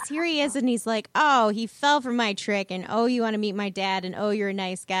 because here he is and he's like, oh, he fell for my trick, and oh, you want to meet my dad, and oh, you're a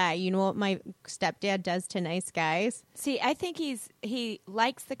nice guy. You know what my stepdad does to nice guys? see, I think he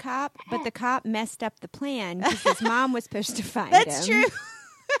likes the cop, but the cop messed up the plan because his mom was supposed to find him. That's true.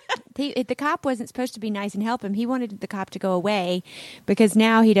 The cop wasn't supposed to be nice and help him. He wanted the cop to go away because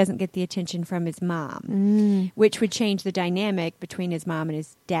now he doesn't get the attention from his mom, which would change the dynamic between his mom and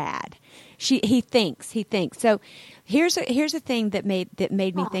his dad. He thinks. So here's a thing that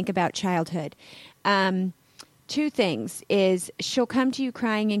made me think about childhood. Two things is she'll come to you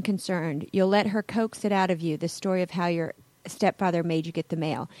crying and concerned. You'll let her coax it out of you, the story of how your stepfather made you get the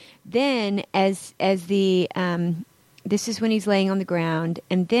mail. Then as the this is when he's laying on the ground,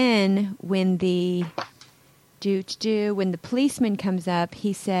 and then when the when the policeman comes up,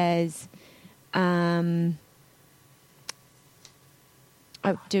 he says,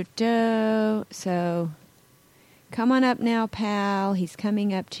 so come on up now, pal. He's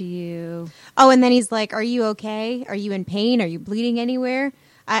coming up to you. Oh, and then he's like, are you okay? Are you in pain? Are you bleeding anywhere?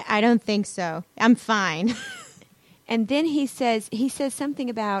 I don't think so. I'm fine. And then he says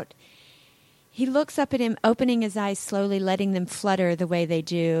something about, he looks up at him, opening his eyes slowly, letting them flutter the way they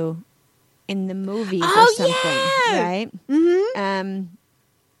do in the movies or something, right? Mm-hmm.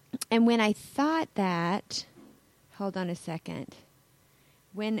 And when I thought that, hold on a second.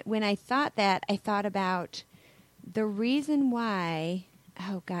 When I thought that, I thought about the reason why.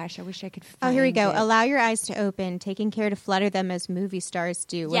 Oh gosh, I wish I could find Oh, here we go. it. Allow your eyes to open, taking care to flutter them as movie stars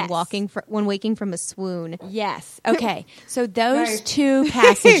do when Yes. when waking from a swoon. Yes. Okay. So those Right. two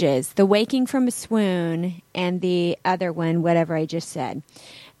passages, the waking from a swoon and the other one, whatever I just said,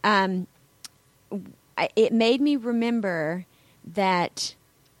 it made me remember that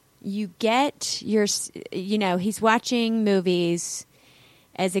you get your, he's watching movies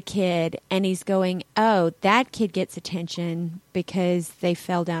as a kid and he's going, oh, that kid gets attention because they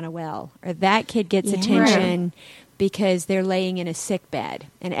fell down a well, or that kid gets attention because they're laying in a sick bed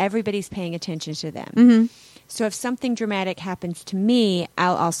and everybody's paying attention to them. Mm-hmm. So if something dramatic happens to me,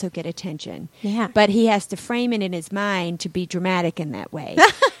 I'll also get attention. Yeah. But he has to frame it in his mind to be dramatic in that way.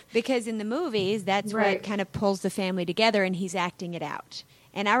 Because in the movies, that's Right. what kind of pulls the family together, and he's acting it out.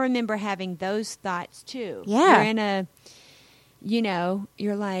 And I remember having those thoughts too. Yeah. You're in a,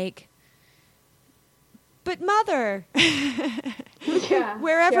 you're like, but mother, Yeah.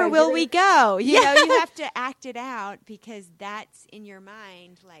 wherever Yeah, will you're- we go? You know, you have to act it out because that's in your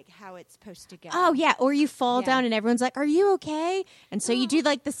mind, like how it's supposed to go. Oh yeah, or you fall Yeah. down and everyone's like, "Are you okay?" And so you do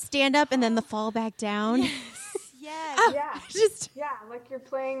like the stand up and then the fall back down. Yes. Yeah. Just Yeah, like you're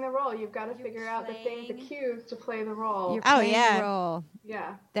playing the role. You've got to figure out the things, the playing- cues to play the role. You're Oh, playing yeah. a role.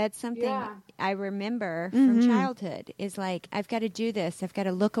 Yeah. That's something Yeah. I remember from childhood is like, I've got to do this. I've got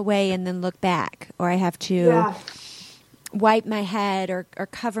to look away and then look back, or I have to Yeah. wipe my head or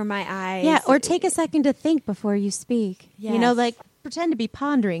cover my eyes. yeah, or take a second to think before you speak. You know, Yes. like pretend to be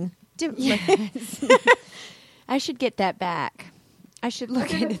pondering. I should get that back. I should look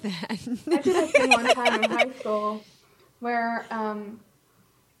did into it- that. I did a thing one time in high school where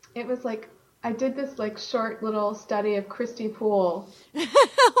it was like I did this like short little study of Christy Poole.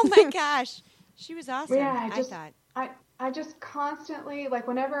 Oh my gosh. She was awesome, Yeah, I thought. I just constantly, like,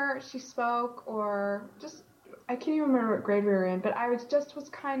 whenever she spoke, or just, I can't even remember what grade we were in, but I was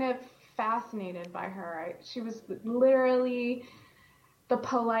kind of fascinated by her. She was literally the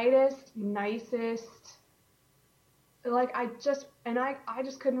politest, nicest, like, I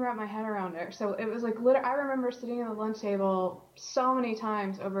just couldn't wrap my head around her. So it was like, I remember sitting at the lunch table so many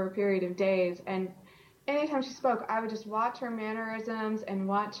times over a period of days, and anytime she spoke, I would just watch her mannerisms and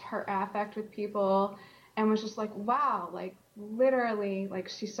watch her affect with people, and was just like, wow, like, literally, like,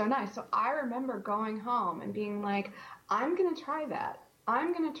 she's so nice. So I remember going home and being like, I'm going to try that.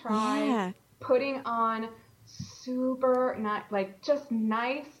 I'm going to try Yeah. putting on super, not like, just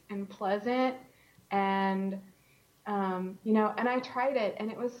nice and pleasant, and, you know, and I tried it,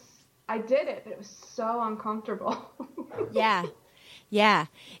 and I did it, but it was so uncomfortable. Yeah. Yeah.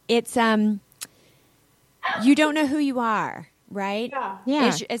 It's you don't know who you are, right? Yeah.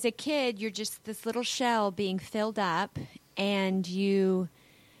 Yeah. As a kid, you're just this little shell being filled up, and you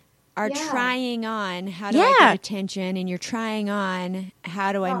are Yeah. trying on how do I Yeah. get attention, and you're trying on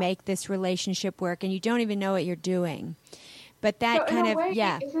how do I Yeah. make this relationship work, and you don't even know what you're doing. But that So kind in a of way,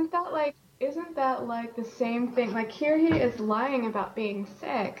 yeah. isn't that like the same thing? Like, here he is lying about being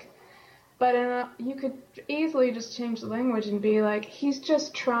sick, but you could easily just change the language and be like, he's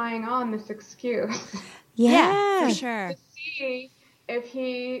just trying on this excuse Yeah, for sure. to see if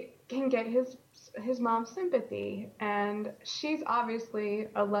he can get his mom's sympathy. And she's obviously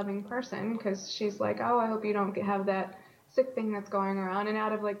a loving person, because she's like, oh, I hope you don't have that sick thing that's going around. And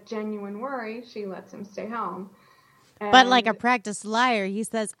out of like genuine worry, she lets him stay home. But like a And practiced liar, he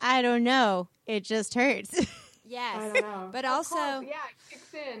says, "I don't know. It just hurts." Yes. I don't know. But Of also course, yeah, it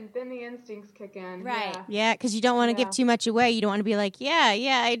kicks in. Then the instincts kick in. Right. Yeah. Yeah, because you don't want to Yeah. give too much away. You don't want to be like, "Yeah,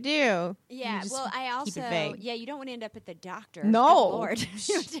 I do." yeah, You just well, I keep it also vague. yeah, you don't want to end up at the doctor. No. Good Lord,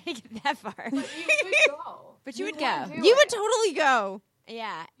 you don't take it that far. But you would go. But you would go. do You would it. totally go.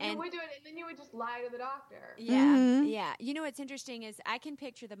 Yeah, You and would do it, and then you would just lie to the doctor. yeah, Mhm. yeah. You know what's interesting is I can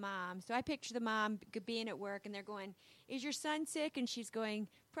picture the mom. So I picture the mom being at work, and they're going, "Is your son sick?" And she's going,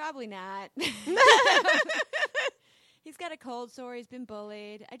 "Probably not." He's got a cold sore. He's been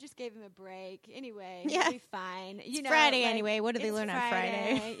bullied. I just gave him a break. Anyway, Yeah. he'll be fine. It's Friday anyway. What do they it's learn on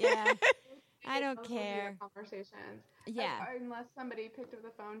Friday? Yeah. I don't Those would be our care. Conversations. Yeah. Unless somebody picked up the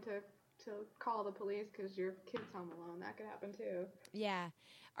phone to call the police because your kid's home alone, that could happen too. Yeah.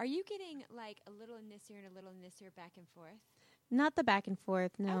 Are you getting like a little in this ear and a little in this ear back and forth? Not the back and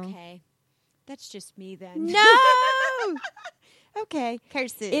forth. No. Okay. That's just me then. No. Okay.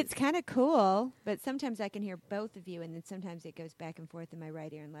 Curses. It's kind of cool, but sometimes I can hear both of you, and then sometimes it goes back and forth in my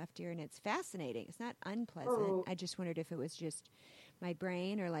right ear and left ear, and it's fascinating. It's not unpleasant. Oh. I just wondered if it was just my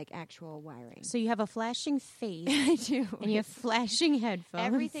brain or like actual wiring. so you have a flashing face I do. and you have flashing headphones.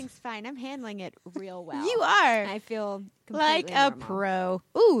 Everything's fine. I'm handling it real well. You are I feel like completely a normal. pro.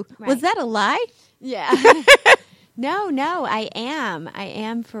 Ooh, was Right. that a lie? Yeah. No, I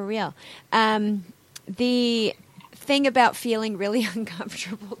am for real. The thing about feeling really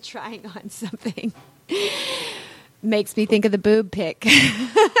uncomfortable trying on something makes me think of the boob pic.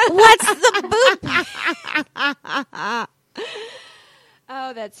 What's the boop?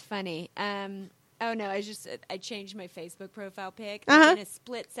 Oh, that's funny. Oh no, I changed my Facebook profile pic Uh-huh. in a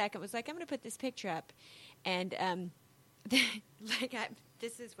split second. Was like, I'm going to put this picture up, and like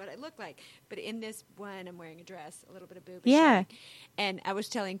this is what I look like. But in this one, I'm wearing a dress, a little bit of boob. is Yeah. showing. And I was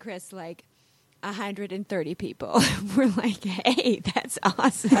telling Chris like 130 people were like, "Hey, that's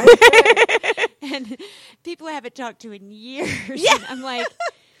awesome," and people I haven't talked to in years. Yeah. And I'm like,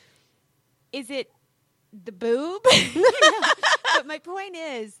 is it the boob? But my point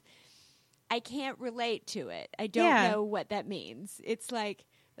is, I can't relate to it. I don't Yeah. know what that means. It's like,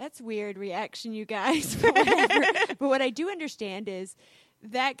 that's weird reaction, you guys. But whatever. But what I do understand is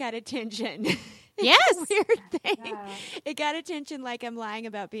that got attention. Yes. a weird thing. Yeah. It got attention like I'm lying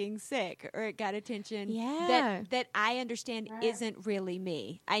about being sick, or it got attention Yeah. that I understand Right. isn't really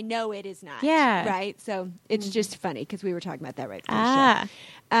me. I know it is not. Yeah. Right? So it's just funny because we were talking about that right before Ah.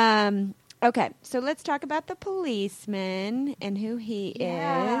 the show. Okay, so let's talk about the policeman and who he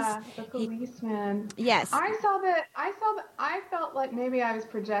Yeah, is. the policeman. Yes. I felt like maybe I was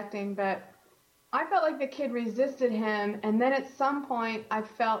projecting, but I felt like the kid resisted him, and then at some point I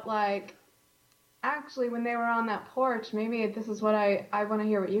felt like, actually, when they were on that porch, maybe this is what I want to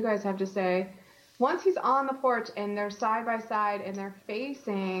hear what you guys have to say. Once he's on the porch and they're side by side and they're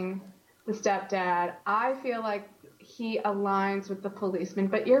facing the stepdad, I feel like he aligns with the policeman.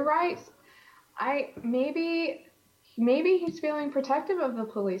 But you're right. Maybe he's feeling protective of the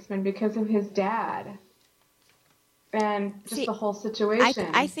policeman because of his dad and just the whole situation.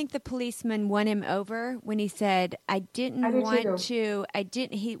 I think the policeman won him over when he said, when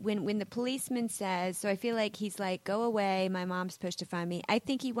the policeman says, so I feel like he's like, go away, my mom's supposed to find me. I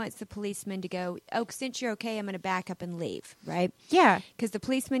think he wants the policeman to go, oh, since you're okay, I'm going to back up and leave, right? Yeah. Because the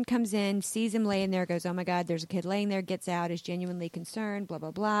policeman comes in, sees him laying there, goes, oh my God, there's a kid laying there, gets out, is genuinely concerned, blah,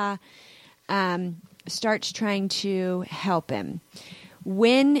 blah, blah. Starts trying to help him.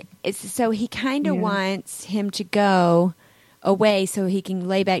 So he kind of wants him to go away so he can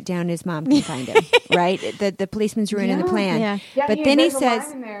lay back down and his mom can find him, right? The policeman's ruining the plan. Yeah. Yeah, But then he there's a says,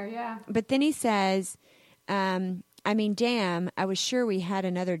 line in there, yeah. but then he says, I mean, damn, I was sure we had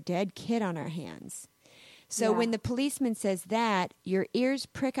another dead kid on our hands. So Yeah. when the policeman says that, your ears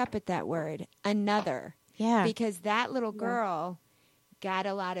prick up at that word, another. Yeah. Because that little girl got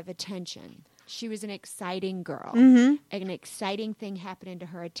a lot of attention. She was an exciting girl. Mm-hmm. An exciting thing happening to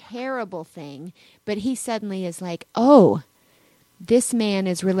her, a terrible thing. But he suddenly is like, oh, this man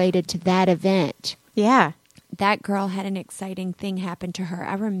is related to that event. Yeah. That girl had an exciting thing happen to her.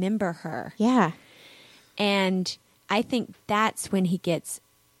 I remember her. Yeah. And I think that's when he gets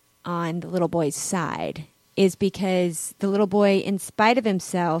on the little boy's side, is because the little boy, in spite of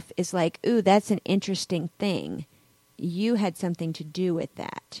himself, is like, ooh, that's an interesting thing. You had something to do with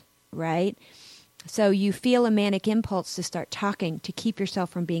that, right? So you feel a manic impulse to start talking, to keep yourself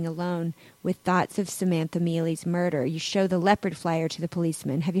from being alone with thoughts of Samantha Mealy's murder. You show the leopard flyer to the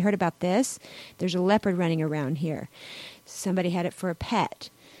policeman. Have you heard about this? There's a leopard running around here. Somebody had it for a pet.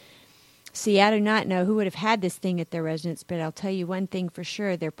 See, I do not know who would have had this thing at their residence, but I'll tell you one thing for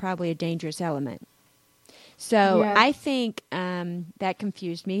sure. They're probably a dangerous element. So Yes. I think that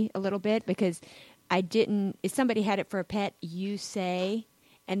confused me a little bit because if somebody had it for a pet, you say,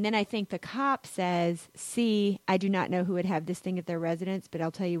 and then I think the cop says, see, I do not know who would have this thing at their residence, but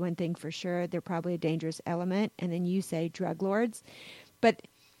I'll tell you one thing for sure. They're probably a dangerous element. And then you say drug lords. But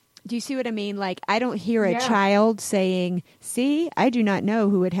do you see what I mean? Like, I don't hear a child saying, see, I do not know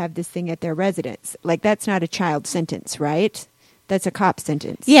who would have this thing at their residence. Like, that's not a child sentence, right? That's a cop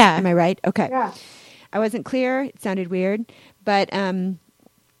sentence. Yeah. Am I right? Okay. Yeah. I wasn't clear. It sounded weird. But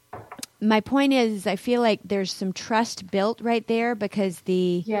my point is I feel like there's some trust built right there because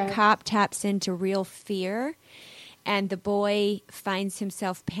the cop taps into real fear and the boy finds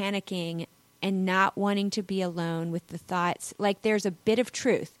himself panicking and not wanting to be alone with the thoughts. Like, there's a bit of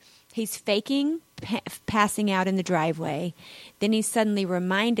truth. He's faking passing out in the driveway. Then he's suddenly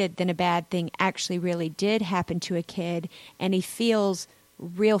reminded that a bad thing actually really did happen to a kid, and he feels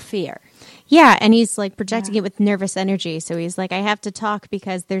real fear. Yeah, and he's like projecting it with nervous energy. So he's like, I have to talk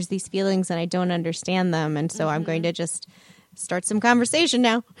because there's these feelings and I don't understand them. And so I'm going to just start some conversation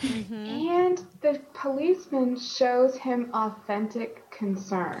now. And the policeman shows him authentic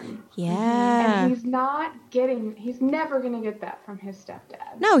concern. Yeah. And he's never going to get that from his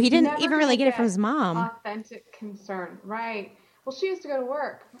stepdad. No, he He's didn't never even gonna really get it from his mom. Authentic concern. Right. Well, she used to go to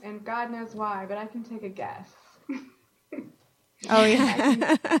work, and God knows why, but I can take a guess. Oh,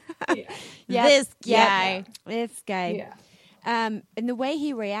 yeah. This guy. This guy. Yeah. And the way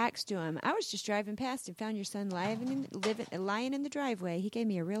he reacts to him, I was just driving past and found your son lying in the driveway. He gave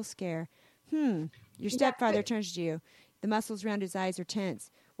me a real scare. Your stepfather turns to you. The muscles around his eyes are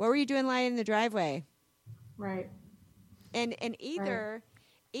tense. What were you doing lying in the driveway? Right. And either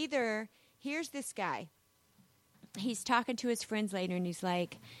here's this guy. He's talking to his friends later, and he's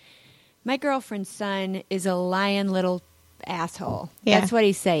like, my girlfriend's son is a lying little asshole. Yeah. That's what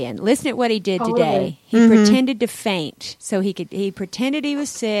he's saying. Listen to what he did Totally. today. He pretended to faint so he pretended he was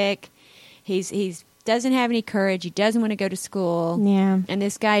sick. He's doesn't have any courage. He doesn't want to go to school. Yeah. And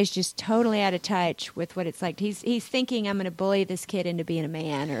this guy's just totally out of touch with what it's like. He's thinking, I'm going to bully this kid into being a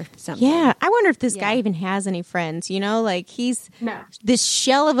man or something. Yeah. I wonder if this guy Yeah. even has any friends, like he's No. this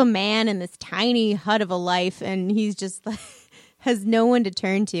shell of a man in this tiny hut of a life. And he's just like, has no one to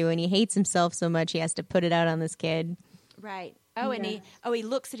turn to, and he hates himself so much he has to put it out on this kid. Right. Oh, and Yes. he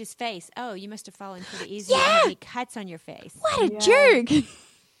looks at his face. Oh, you must have fallen pretty easy. Yeah. And he cuts on your face. What a Yeah. jerk! Yes.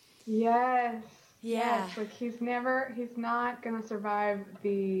 Yeah. Yes. Like he's not gonna survive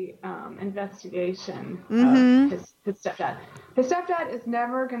the investigation Mhm. of his stepdad. His stepdad is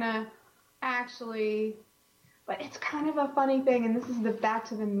never gonna actually. But it's kind of a funny thing, and this is the back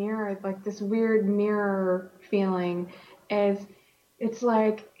to the mirror, like this weird mirror feeling. It's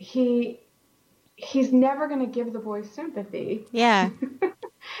like he's never gonna give the boy sympathy. Yeah.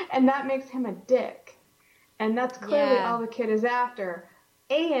 And that makes him a dick. And that's clearly Yeah. all the kid is after.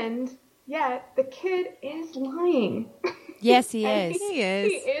 And yet the kid is lying. Yes, he And is. He is.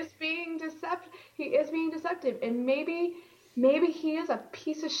 He is being deceptive. He is being deceptive. And maybe he is a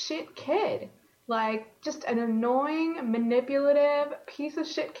piece of shit kid. Like just an annoying, manipulative piece of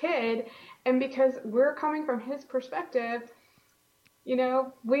shit kid. And because we're coming from his perspective, you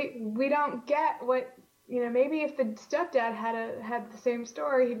know, we don't get what, you know, maybe if the stepdad had the same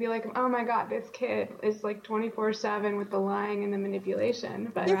story, he'd be like, oh my God, this kid is like 24/7 with the lying and the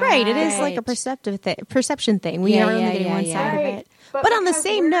manipulation. But You're right. It is like a Right. perception thing. We Yeah, are only yeah, getting yeah, one yeah. side of Right. it. But on the because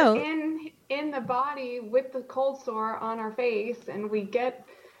same we're note, in the body with the cold sore on our face, and we get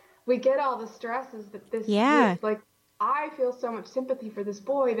all the stresses that this Yeah. like I feel so much sympathy for this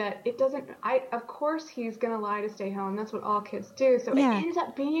boy that it doesn't. Of course he's gonna lie to stay home. That's what all kids do. So Yeah. it ends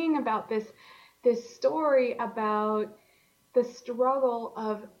up being about this story about the struggle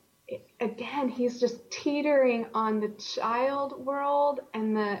of. Again, he's just teetering on the child world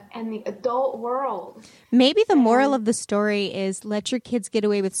and the adult world. maybe the moral of the story is let your kids get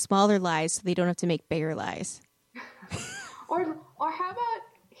away with smaller lies so they don't have to make bigger lies. Or how about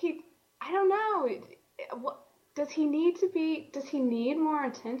he? I don't know. What does he need to be? Does he need more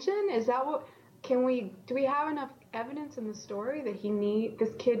attention? Is that what? Do we have enough evidence in the story that this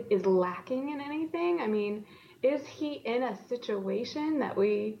kid is lacking in anything? I mean, is he in a situation that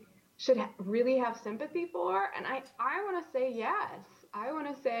we should really have sympathy for? And I want to say yes. I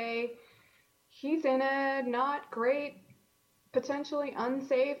want to say he's in a not great, potentially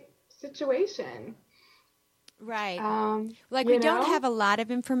unsafe situation. Right. Like we don't have a lot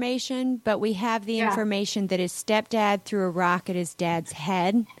of information, but we have the Yeah. information that his stepdad threw a rock at his dad's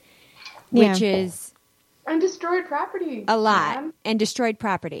head, Yeah. which is and destroyed property. a lot, man. and destroyed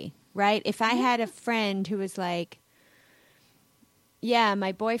property, right? If I had a friend who was like, yeah,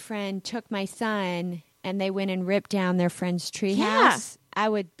 my boyfriend took my son and they went and ripped down their friend's treehouse, I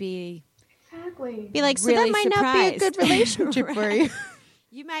would be, Exactly. Be like, so Really that might not be a good surprised. relationship for you.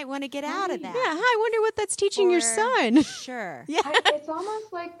 you might want to get out of that. Yeah, I wonder what that's teaching your Or- son. Sure. Yeah. It's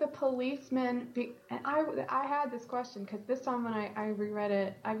almost like the policeman. And I had this question because this time when I reread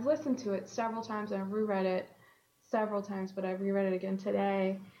it, I've listened to it several times and I've reread it several times, but I reread it again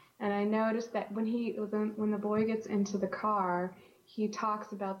today, and I noticed that when the boy gets into the car, he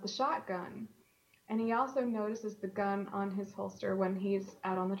talks about the shotgun, and he also notices the gun on his holster when he's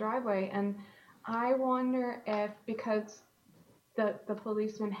out on the driveway, and I wonder if because the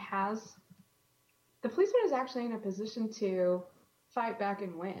policeman is actually in a position to fight back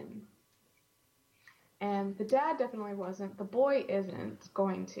and win. And the dad definitely wasn't. The boy isn't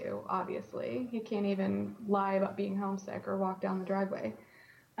going to, obviously. He can't even lie about being homesick or walk down the driveway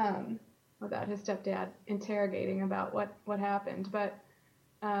without his stepdad interrogating about what happened. But,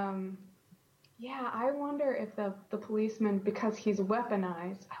 yeah, I wonder if the policeman, because he's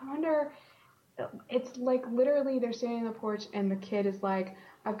weaponized, I wonder, it's like literally they're standing on the porch and the kid is like,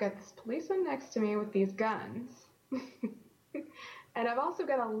 I've got this policeman next to me with these guns. And I've also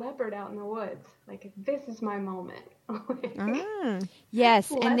got a leopard out in the woods. Like, this is my moment.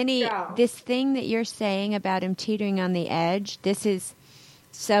 Yes, and then Let's go. this thing that you're saying about him teetering on the edge, this is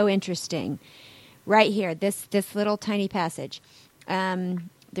so interesting. Right here, this little tiny passage.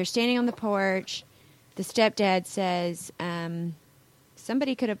 They're standing on the porch. The stepdad says, the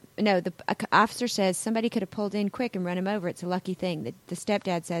officer says, somebody could have pulled in quick and run him over. It's a lucky thing. The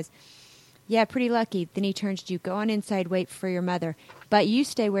stepdad says, yeah, pretty lucky. Then he turns to you, go on inside, wait for your mother. But you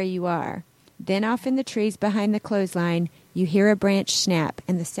stay where you are. Then off in the trees behind the clothesline, you hear a branch snap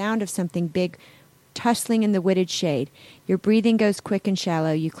and the sound of something big tussling in the wooded shade. Your breathing goes quick and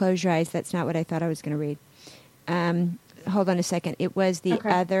shallow. You close your eyes. That's not what I thought I was going to read. Hold on a second. It was the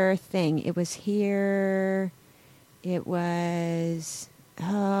other thing. It was here. It was...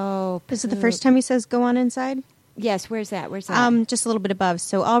 Oh, Is it the first time he says go on inside? Yes, where's that? Just a little bit above.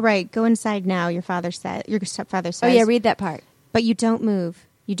 So, all right, go inside now, your stepfather says. Oh, yeah, read that part. But you don't move.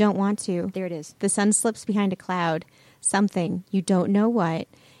 You don't want to. There it is. The sun slips behind a cloud. Something. You don't know what.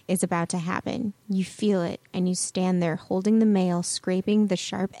 is about to happen. You feel it, and you stand there holding the mail, scraping the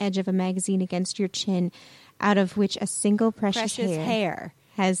sharp edge of a magazine against your chin, out of which a single precious hair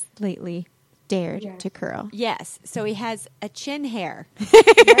has lately dared to curl. Yes. So he has a chin hair.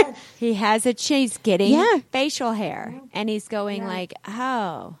 Yes. He has a chin. He's getting Yeah. facial hair. And he's going Yeah. like,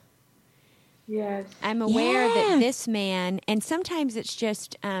 oh, Yes. I'm aware Yeah. that this man, and sometimes it's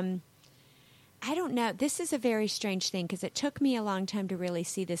just, I don't know. This is a very strange thing because it took me a long time to really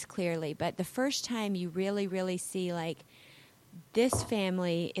see this clearly. But the first time you really, really see, like, this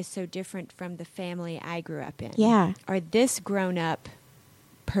family is so different from the family I grew up in. Yeah. Or this grown-up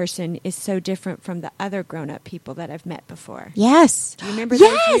person is so different from the other grown-up people that I've met before. Yes. Do you remember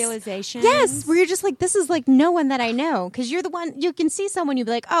Yes! those realizations? Yes, where you're just like, this is like no one that I know. Because you're the one, you can see someone, you'd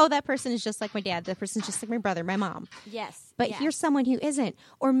be like, oh, that person is just like my dad. That person's just like my brother, my mom. Yes. But yes. here's someone who isn't.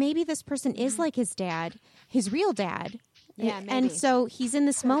 Or maybe this person is like his dad, his real dad. Yeah, And maybe. so he's in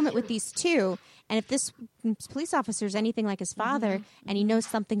this moment with these two. And if this police officer is anything like his father and he knows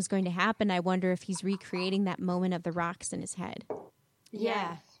something's going to happen, I wonder if he's recreating that moment of the rocks in his head.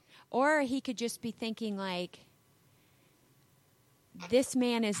 Yeah. Or he could just be thinking like, this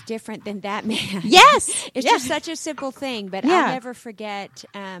man is different than that man. Yes! It's Yeah. just such a simple thing, but Yeah. I'll never forget.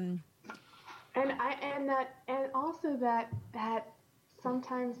 And also that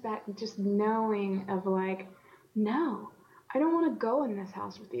sometimes that just knowing of like, no, I don't want to go in this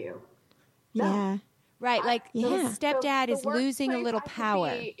house with you. No. Yeah. Right, like Yeah. his stepdad The is worst losing a place little I could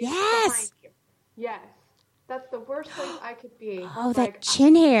power. be is Yes. behind you. Yes. That's the worst place I could be. Oh, Like, that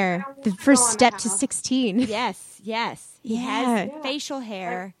chin hair. I don't The wanna first go in step the to house. 16. Yes, yes. He Yeah. has Yeah. facial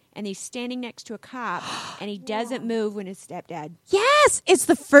hair, and he's standing next to a cop, and he doesn't move when his stepdad. Yes, it's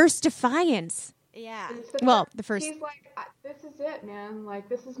the first defiance. Yeah. It's The first. He's like, this is it, man. Like,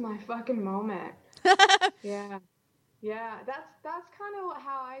 this is my fucking moment. Yeah. Yeah. That's kind of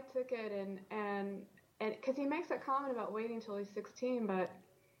how I took it, and because he makes that comment about waiting till he's 16, but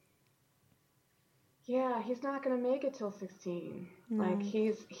yeah, he's not gonna make it till 16. Like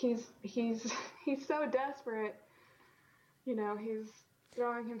he's so desperate. You know, he's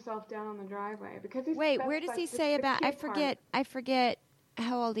throwing himself down on the driveway because he's. Wait, that's where does like he the say about? I key part. forget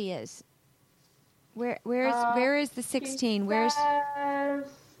how old he is. Where is the 16? Where's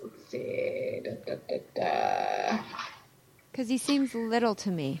Let's see. because he seems little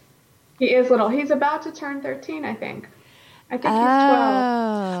to me. He is little. He's about to turn 13, I think. I think he's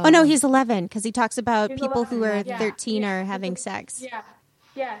 12. Oh, no, he's 11 because he talks about He's people who are 11, yeah. 13 Yeah. are having sex. Yeah.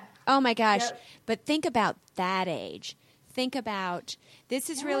 Yeah. Oh my gosh. Yep. But think about that age. Think about this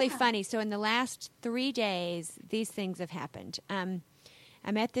is really Yeah. funny. So in the last 3 days, these things have happened. I'm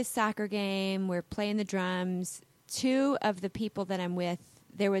at this soccer game. We're playing the drums. 2 of the people that I'm with,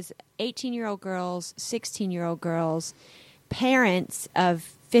 there was 18-year-old girls, 16-year-old girls, parents of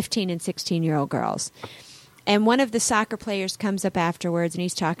 15 and 16-year-old girls. And one of the soccer players comes up afterwards, and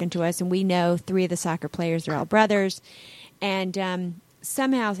he's talking to us, and we know 3 of the soccer players are all brothers. And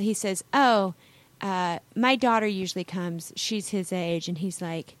somehow he says, my daughter usually comes. She's his age. And he's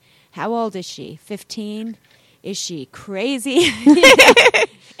like, how old is she? 15? Is she crazy?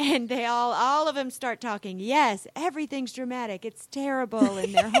 And they all of them start talking. Yes, everything's dramatic. It's terrible,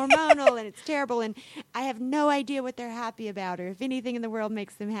 and they're hormonal, and it's terrible. And I have no idea what they're happy about, or if anything in the world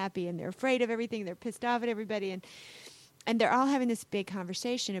makes them happy. And they're afraid of everything. They're pissed off at everybody, and they're all having this big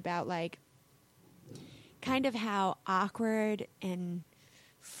conversation about like kind of how awkward and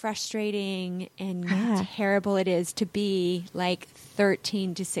frustrating and terrible it is to be like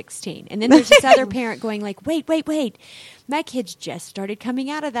 13 to 16. And then there's this other parent going like, wait, my kids just started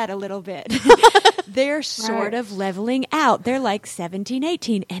coming out of that a little bit. They're sort of leveling out. They're like 17,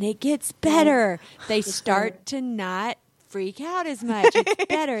 18, and it gets better. They start to not freak out as much. It's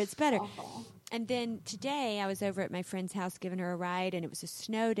better. It's better. And then today I was over at my friend's house giving her a ride, and it was a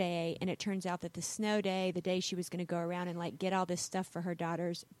snow day, and it turns out that the snow day, the day she was going to go around and like get all this stuff for her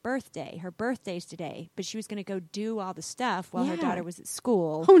daughter's birthday. Her birthday's today, but she was going to go do all the stuff while her daughter was at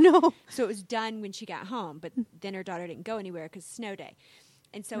school. Oh, no. So it was done when she got home, but then her daughter didn't go anywhere because snow day.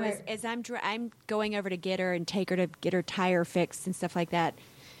 And so as I'm going over to get her and take her to get her tire fixed and stuff like that,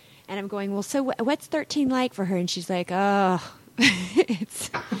 and I'm going, well, so what's 13 like for her? And she's like, oh, it's...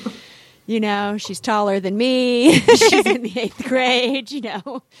 You know, she's taller than me. She's in the 8th grade, you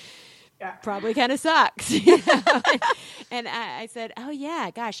know. Yeah. Probably kind of sucks. You know? And I said, oh,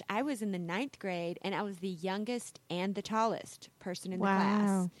 yeah, gosh, I was in the 9th grade, and I was the youngest and the tallest person in the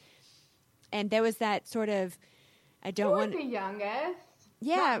class. And there was that sort of, I don't want the youngest.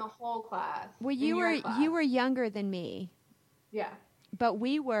 Yeah. Not in the whole class. Well, In you your were younger than me. Yeah. But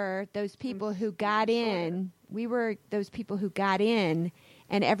we were those people who got in. We were those people who got in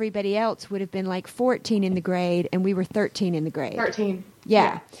and everybody else would have been like 14 in the grade, and we were 13 in the grade. 13.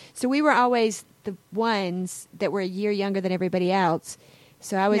 Yeah. So we were always the ones that were a year younger than everybody else.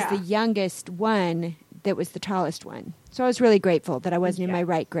 So I was the youngest one that was the tallest one. So I was really grateful that I wasn't in my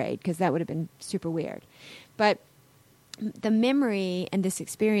right grade, because that would have been super weird. But the memory and this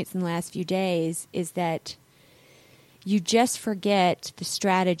experience in the last few days is that you just forget the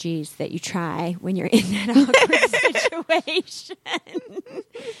strategies that you try when you're in that awkward situation.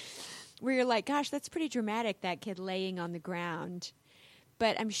 Where you're like, gosh, that's pretty dramatic, that kid laying on the ground.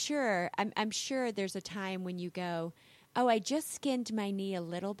 But I'm sure there's a time when you go, oh, I just skinned my knee a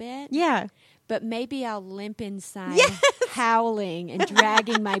little bit. Yeah. But maybe I'll limp inside, howling and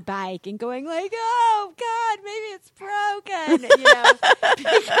dragging my bike and going like, oh, God, maybe it's broken.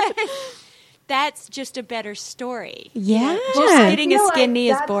 That's just a better story. Yeah. Just getting a skin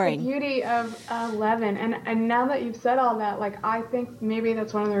knee is boring. That's the beauty of 11. And now that you've said all that, like, I think maybe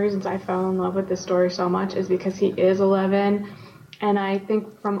that's one of the reasons I fell in love with this story so much, is because he is 11. And I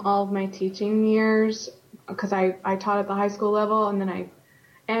think from all of my teaching years, because I taught at the high school level, and then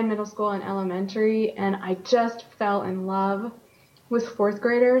and middle school and elementary, and I just fell in love with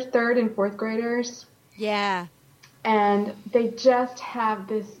third and fourth graders. Yeah. And they just have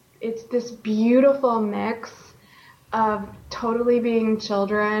it's this beautiful mix of totally being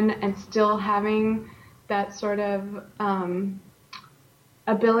children and still having that sort of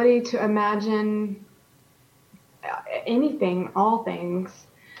ability to imagine anything, all things.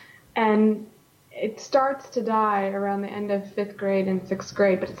 And it starts to die around the end of 5th grade and 6th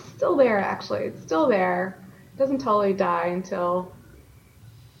grade, but it's still there, actually. It's still there. It doesn't totally die until,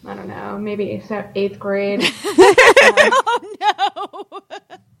 I don't know, maybe 8th grade. Oh, no.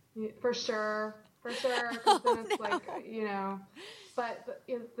 For sure. Because then it's like, But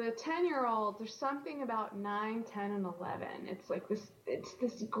the 10-year-old, there's something about 9, 10, and 11. It's like it's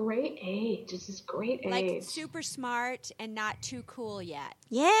this great age. It's this great age. Like super smart and not too cool yet.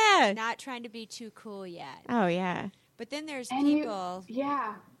 Yeah. Not trying to be too cool yet. Oh, yeah. But then there's and people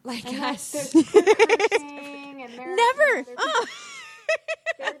like and us. They're cursing and they're Never.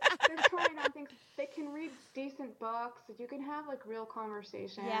 They're trying on things. They can read decent books. You can have like real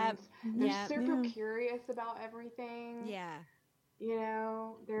conversations. Yep. They're super curious about everything. Yeah.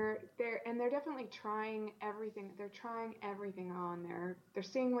 They're definitely trying everything. They're trying everything on. They're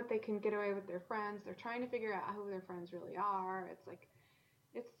seeing what they can get away with their friends. They're trying to figure out who their friends really are. It's like,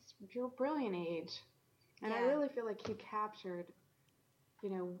 it's your brilliant age. And I really feel like he captured,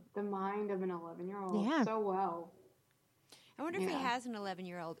 the mind of an 11-year-old so well. I wonder if he has an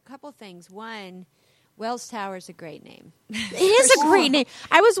 11-year-old. A couple things. One, Wells Tower is a great name. It is a great name.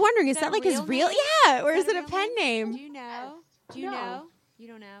 I was wondering, is that like his real? name? Yeah, or is it a pen name? Do you know? Do you know? You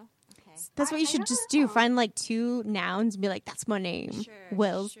don't know? Okay. That's what you should just do. Find like 2 nouns and be like, that's my name. Sure,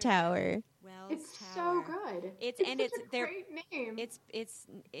 Wells sure. Tower. Wells It's Tower. so good. It's a great name. It's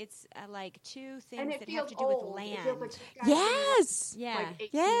like 2 things and it that feels have to do old. with It land. feels like this guy Yes. Yeah. like 18.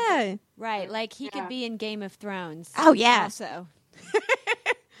 Yeah. Right, like he could be in Game of Thrones. Oh, yeah. Also.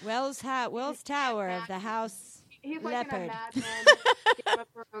 Wells Tower of the House He's like Leopard. in a Mad Men Game of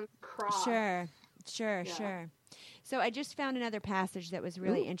Thrones cross. Sure. So I just found another passage that was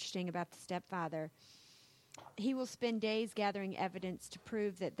really interesting about the stepfather. He will spend days gathering evidence to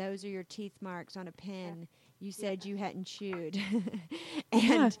prove that those are your teeth marks on a pen you said you hadn't chewed.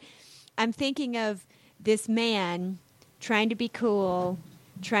 And I'm thinking of this man trying to be cool,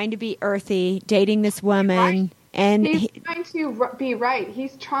 trying to be earthy, dating this woman. Right. And He's trying to be right.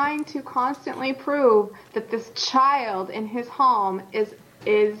 He's trying to constantly prove that this child in his home is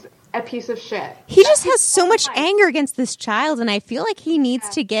a piece of shit. He just has so much anger against this child, and I feel like he needs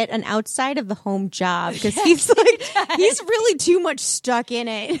to get an outside of the home job because he's really too much stuck in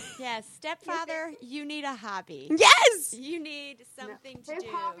it. yes, stepfather, you need a hobby. Yes, You need something to His do.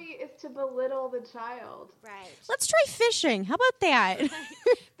 hobby is to belittle the child. Right. let's try fishing. How about that? But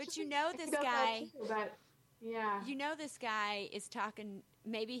this He does that guy, too, but yeah. this guy is talking,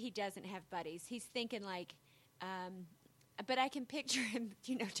 maybe he doesn't have buddies. He's thinking like, but I can picture him,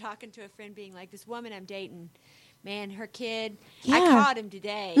 talking to a friend being like, this woman I'm dating, man, her kid, I Yeah. caught him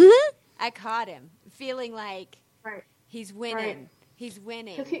today. Mhm. I caught him feeling like Right. he's winning. Right. He's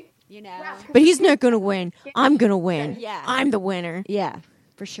winning, 'Cause he- you know? Yeah, 'cause But he's not going to win. I'm going to win. Yeah. I'm the winner. Yeah,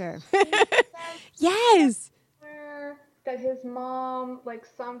 for sure. Yes. Where that his mom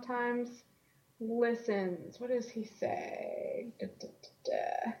sometimes listens. What does he say?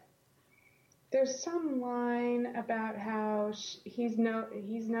 There's some line about how he's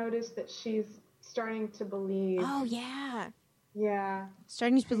noticed that she's starting to believe. Oh, yeah. Yeah.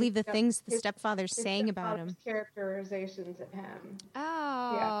 Starting to believe the Yeah. things the His- stepfather's his saying about stepfather's him. characterizations of him.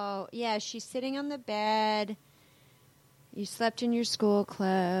 Oh, yeah. She's sitting on the bed. You slept in your school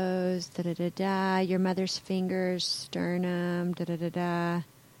clothes. Da da da da. Your mother's fingers, sternum. Da da da da.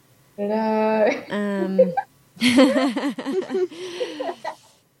 Ta-da.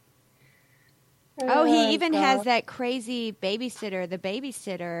 Oh, he even has God. that crazy babysitter, the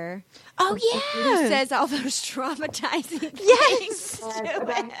babysitter, Oh who yeah. says all those traumatizing Yes. things Yes, to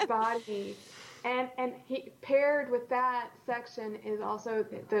about him. his body. And he paired with that section is also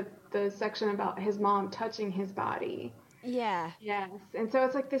the section about his mom touching his body. Yeah. Yes. And so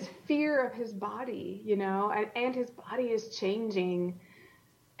it's like this fear of his body, and his body is changing.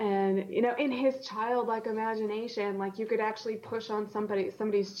 And, in his childlike imagination, like you could actually push on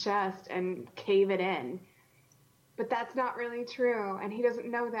somebody's chest and cave it in. But that's not really true. And he doesn't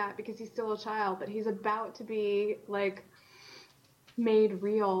know that because he's still a child, but he's about to be like made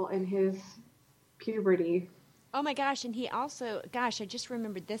real in his puberty. Oh my gosh, and he also, I just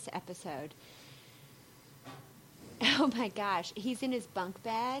remembered this episode. Oh my gosh, he's in his bunk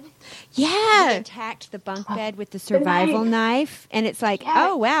bed. He Yeah. attacked the bunk bed with the survival knife, and it's like, Yes.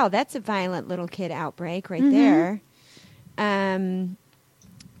 oh wow, that's a violent little kid outbreak right there.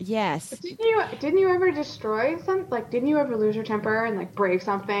 Yes. Didn't you ever destroy didn't you ever lose your temper and like break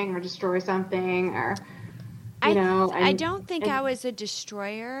something or destroy something or I and- don't think and- I was a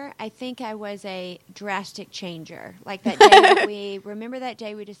destroyer. I think I was a drastic changer. Like that day that remember that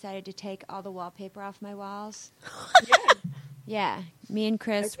day we decided to take all the wallpaper off my walls? Yeah. Yeah. Me and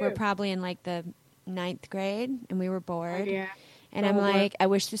Chris I were do. probably in like the 9th grade and we were bored. Yeah. And I'm Probably. like, I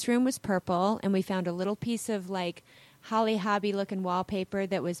wish this room was purple. And we found a little piece of like Holly Hobby looking wallpaper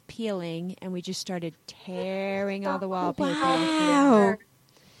that was peeling, and we just started tearing all the wallpaper. Wow.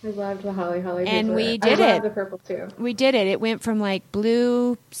 I loved the Holly And paper. we did I it. love the purple too. We did it. It went from like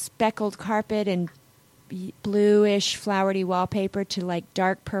blue speckled carpet and bluish flowery wallpaper to like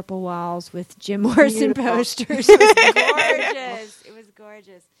dark purple walls with Jim Morrison Beautiful. posters. It was gorgeous. It was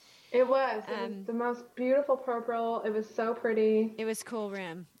gorgeous. It was the most beautiful purple. It was so pretty. It was a cool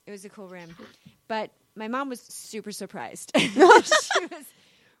room. It was a cool room. But my mom was super surprised. She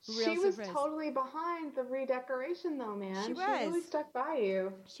was real She was surprised. totally behind the redecoration though, man. She She really was. stuck by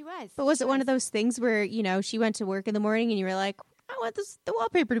you. She was. But was She it one of those things where, she went to work in the morning and you were like, I want the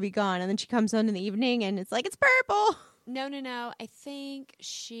wallpaper to be gone. And then she comes home in the evening and it's like, it's purple. No. I think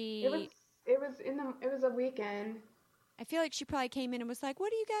she. It was a weekend. I feel like she probably came in and was like,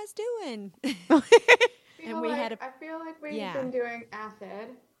 "What are you guys doing?" And we had I feel like we've Yeah. been doing acid.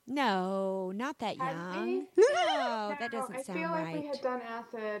 No, not that Had young. we? No, that doesn't I sound feel like right. we had done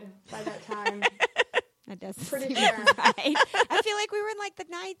acid by that time. That doesn't Pretty seem sure. right. I feel like we were in like the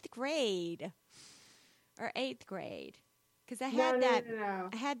 9th grade or 8th grade because I had No.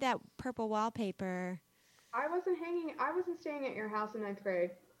 I had that purple wallpaper. I wasn't staying at your house in 9th grade.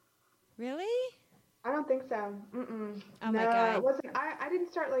 Really? I don't think so. Mm-mm. Oh no, my God. it wasn't. I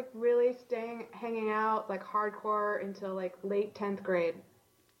didn't start like really hanging out like hardcore until like late 10th grade.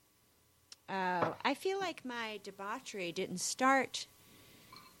 Oh, I feel like my debauchery didn't start.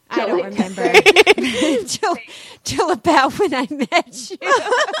 Till I don't like remember till about when I met you.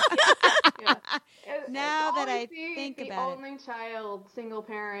 Yeah. Now that I always think the about it. only single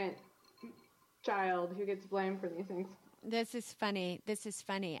parent child who gets blamed for these things. This is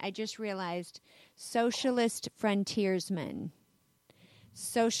funny. I just realized socialist frontiersman.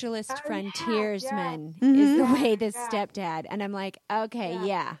 Socialist Oh, yeah, frontiersman yeah. is the Mhm. way this Yeah. stepdad. And I'm like, okay,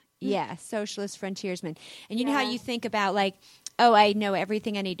 yeah, socialist frontiersman. And you know how Yeah. you think about like, oh, I know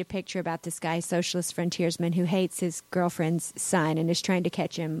everything I need to picture about this guy, socialist frontiersman who hates his girlfriend's son and is trying to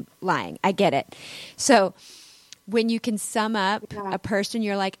catch him lying. I get it. So when you can sum up Yeah. a person,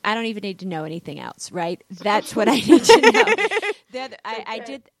 you're like, I don't even need to know anything else, right? That's what I need to know.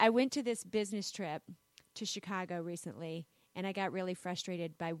 I went to this business trip to Chicago recently, and I got really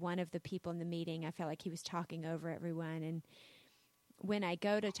frustrated by one of the people in the meeting. I felt like he was talking over everyone. And when I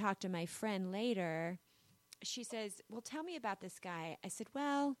go to talk to my friend later, she says, well, tell me about this guy. I said,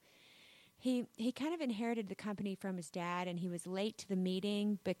 well, he kind of inherited the company from his dad, and he was late to the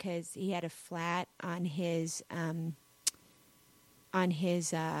meeting because he had a flat on his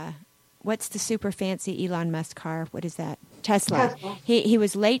what's the super fancy Elon Musk car? What is that? Tesla. He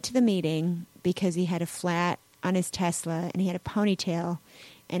was late to the meeting because he had a flat on his Tesla, and he had a ponytail,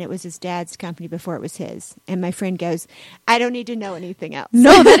 and it was his dad's company before it was his. And my friend goes, I don't need to know anything else.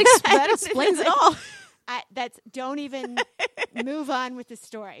 No, that explains it all. Don't even move on with the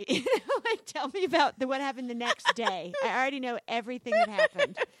story. Like, tell me about what happened the next day. I already know everything that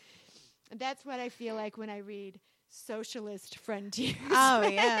happened. That's what I feel like when I read socialist frontiers. Oh,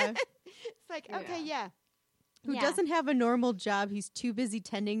 yeah. It's like, okay, yeah. Who Yeah. doesn't have a normal job. He's too busy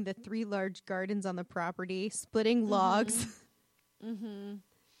tending the 3 large gardens on the property, splitting logs. Mm-hmm.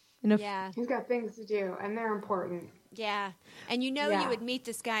 And Yeah. He's got things to do, and they're important. Yeah. And you Yeah. would meet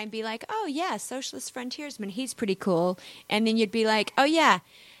this guy and be like, oh, yeah, socialist frontiersman. He's pretty cool. And then you'd be like, oh, yeah.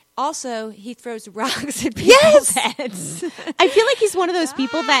 Also, he throws rocks at people's heads. I feel like he's one of those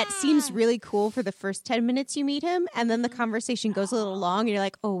people that seems really cool for the first 10 minutes you meet him, and then the conversation goes a little long, and you're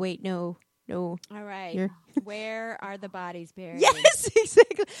like, oh, wait, no. All right. You're- Where are the bodies buried? Yes,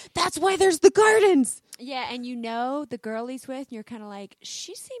 exactly. That's why there's the gardens. Yeah, and you know the girl he's with, and you're kind of like,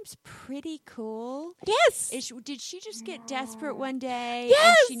 she seems pretty cool. Yes. Did she just get desperate one day? Yes!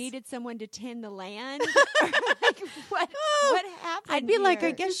 And she needed someone to tend the land? Like, what happened? I'd be like, I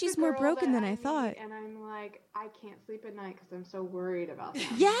here? guess Just she's the more girl broken that than I meet, thought. And I'm like, I can't sleep at night because I'm so worried about them.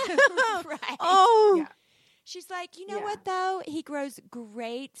 Yeah. Right. Oh. Yeah. She's like, you know Yeah. what, though? He grows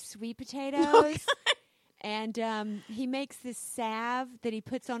great sweet potatoes. And he makes this salve that he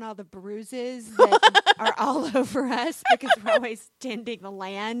puts on all the bruises that are all over us because we're always tending the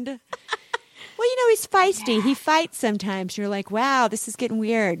land. Well, you know, he's feisty. He fights sometimes. You're like, wow, this is getting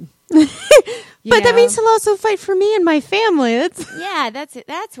weird. But that know? means he'll also fight for me and my family. That's Yeah, that's it.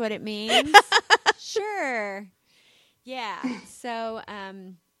 That's what it means. Sure. Yeah. So,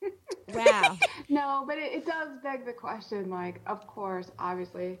 wow. No, but it does beg the question, like, of course,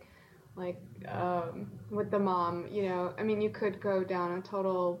 obviously, like, with the mom, you know, I mean, you could go down a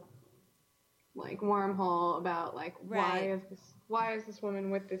total, like, wormhole about, like, Right. why is this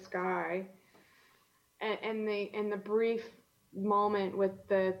woman with this guy? And the brief moment with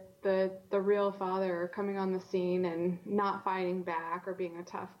the real father coming on the scene and not fighting back or being a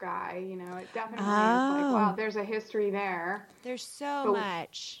tough guy, you know, it definitely is like, wow, there's a history there. There's so But-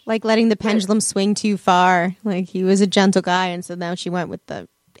 much. like letting the pendulum swing too far. Like he was a gentle guy, and so now she went with the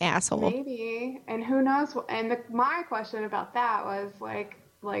asshole. Maybe, and who knows? And my question about that was like,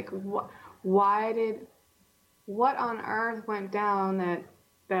 what on earth went down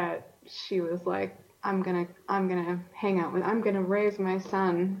that she was like, I'm gonna raise my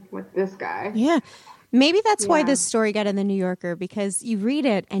son with this guy. Yeah. Maybe that's why Yeah. this story got in the New Yorker, because you read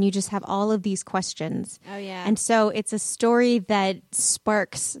it and you just have all of these questions. Oh, yeah. And so it's a story that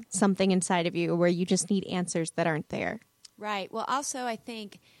sparks something inside of you where you just need answers that aren't there. Right. Well, also, I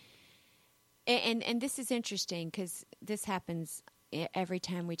think, and this is interesting because this happens every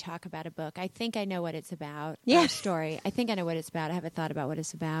time we talk about a book. I think I know what it's about. Yeah. Or a story. I think I know what it's about. I haven't thought about what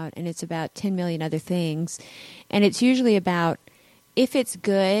it's about. And it's about 10 million other things. And it's usually about, if it's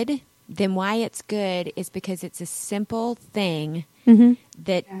good, then why it's good is because it's a simple thing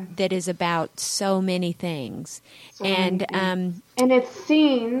that is about so many things. So many And, things. And it's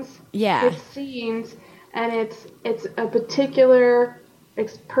scenes. yeah. It's scenes, and it's a particular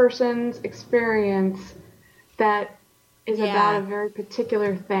person's experience that is Yeah. about a very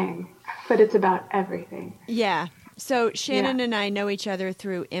particular thing, but it's about everything. Yeah. So Shannon Yeah. and I know each other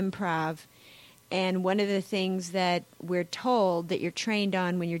through improv. And one of the things that we're told that you're trained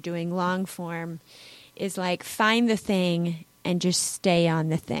on when you're doing long form is like, find the thing and just stay on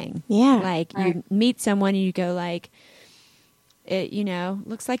the thing. Yeah. Like Right. you meet someone and you go like, it, you know,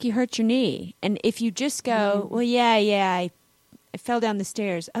 looks like you hurt your knee. And if you just go, well, yeah, I fell down the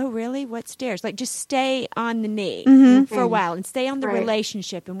stairs. Oh, really? What stairs? Like, just stay on the knee for a while and stay on the Right.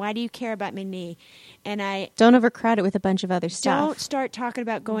 relationship. And why do you care about my knee? And I Don't overcrowd it with a bunch of other stuff. don't start talking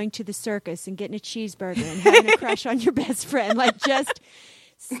about going to the circus and getting a cheeseburger and having a crush on your best friend. Like, just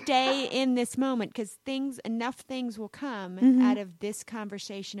stay in this moment, because enough things will come out of this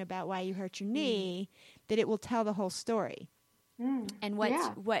conversation about why you hurt your knee that it will tell the whole story. And what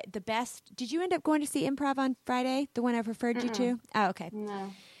the best? Did you end up going to see improv on Friday? The one I've referred you to? Oh, okay.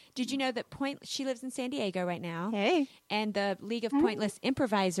 No. Did you know that she lives in San Diego right now? Hey. And the League of Pointless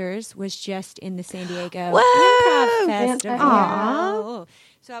Improvisers was just in the San Diego Whoa! Improv Festival. Aw.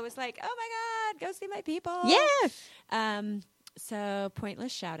 So I was like, oh my God, go see my people. Yeah. So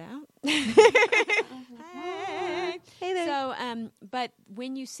Pointless shout out. Hey there. So, but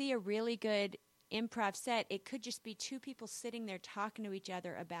when you see a really good improv set, it could just be two people sitting there talking to each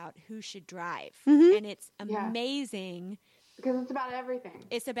other about who should drive. And it's Yeah. amazing. Because it's about everything.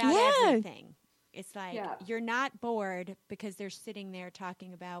 It's about Yeah. everything. It's like, Yeah. you're not bored because they're sitting there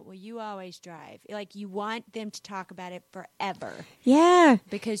talking about, well, you always drive. Like, you want them to talk about it forever Yeah.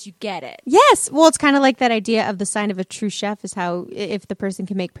 because you get it. Yes. Well, it's kind of like that idea of the sign of a true chef is how if the person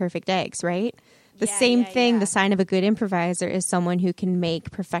can make perfect eggs, right? The Yeah, same yeah, thing, yeah. the sign of a good improviser is someone who can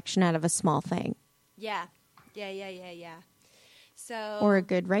make perfection out of a small thing. Yeah. Yeah. So Or a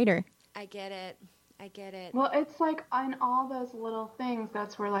good writer. I get it. I get it. Well, it's like on all those little things,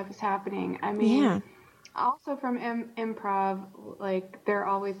 that's where life is happening. I mean, Yeah. also from improv, like they're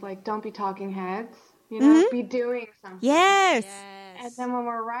always like, don't be talking heads, you know, be doing something. Yes. And then when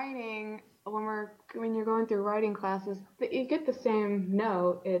we're writing, when you're going through writing classes, you get the same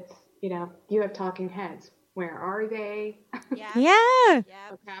note. It's, you know, you have talking heads. Where are they? Yeah.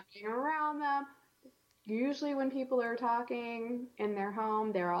 What's happening around them? Usually when people are talking in their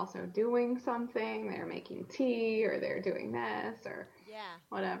home, they're also doing something. They're making tea, or they're doing this, or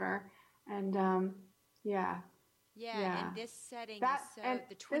whatever. And and this setting That- is so and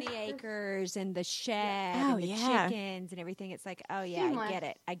the 20 this- acres and the shed Oh, and the yeah. chickens and everything. It's like, oh yeah,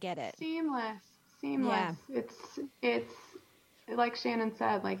 Seamless. I get it. seamless. Yeah. It's like Shannon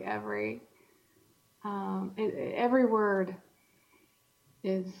said, like every word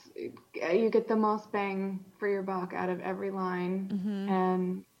is, you get the most bang for your buck out of every line.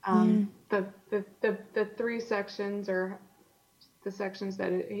 And the three sections, or the sections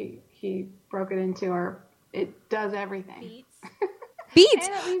that he broke it into, it does everything. Beats.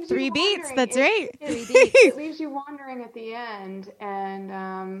 And it leaves you 3 beats. wondering. That's right. It leaves you wondering at the end, and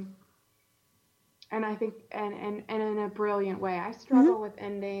I think, and in a brilliant way. I struggle with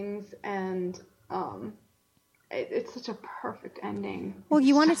endings, and it's such a perfect ending. Well,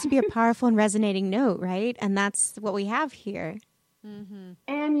 you want it to be a powerful and resonating note, right? And that's what we have here.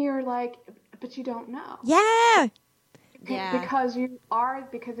 And you're like, but you don't know. Yeah. Yeah. Because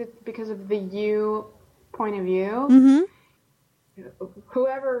because of the you point of view. Mm-hmm.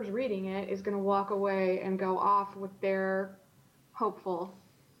 Whoever's reading it is going to walk away and go off with their hopeful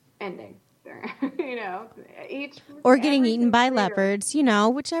ending. You know, Or getting every eaten by reader- leopards, you know,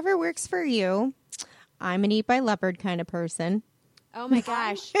 whichever works for you. I'm an eat by leopard kind of person. Oh my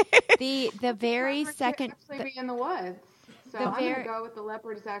gosh. The very Leopard could second actually be in the woods. So the I'm going very- to go with the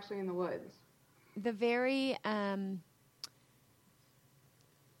leopard is actually in the woods. the very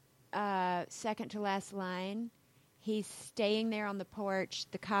second to last line, he's staying there on the porch.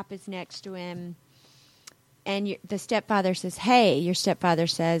 The cop is next to him. And the stepfather says, "Hey," your stepfather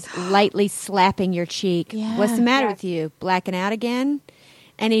says, lightly slapping your cheek. Yeah. "What's the matter Yes. with you? Blacking out again?"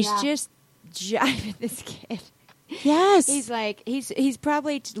 And he's Yeah. just jiving this kid. Yes. He's like, he's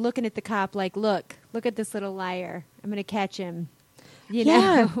probably looking at the cop like, look at this little liar. I'm going to catch him. You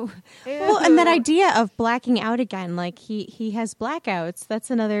Yeah. know? Well, and that idea of blacking out again, like he has blackouts. That's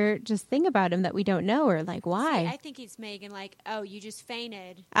another just thing about him that we don't know, or like why. I think he's making like, oh, you just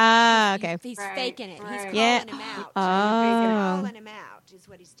fainted. Okay. He's Right, faking it. He's right. calling Yeah. him out. Oh. Calling him out is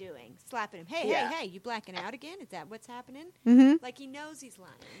what he's doing. Slapping him. Hey, Yeah. hey, you blacking out again? Is that what's happening? Mm-hmm. Like he knows he's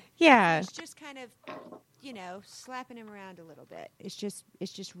lying. Yeah. It's just kind of, slapping him around a little bit. It's just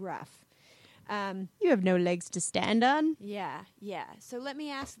rough. You have no legs to stand on. Yeah. So let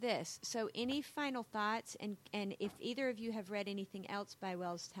me ask this. So any final thoughts? And if either of you have read anything else by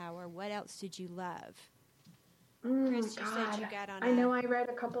Wells Tower, what else did you love? Chris, you said you got on I know I read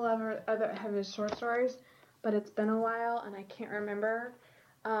a couple of other of his short stories, but it's been a while and I can't remember.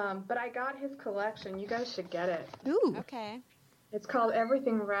 But I got his collection. You guys should get it. Ooh. Okay. It's called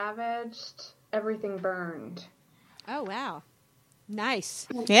Everything Ravaged, Everything Burned. Oh, wow. Nice.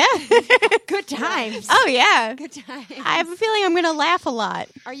 Yeah. Good times. Oh yeah. Good times. I have a feeling I'm going to laugh a lot.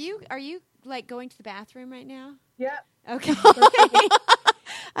 Are you like going to the bathroom right now? Yep. Okay.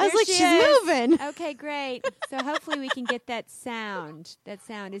 I was There like, she she's is. moving. Okay, great. So hopefully we can get that sound.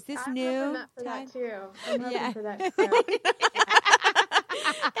 Is this I'm new? hoping for Todd? that too. I'm hoping Yeah. for that too.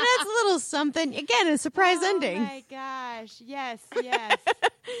 And that's a little something. Again, a surprise ending. Oh my gosh. Yes.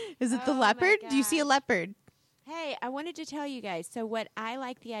 Is it the Oh, my leopard? Do you see a gosh. leopard? Hey, I wanted to tell you guys. So what I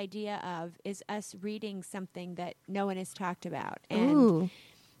like the idea of is us reading something that no one has talked about. And Ooh.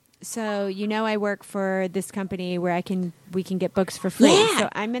 so I work for this company where we can get books for free. Yeah. So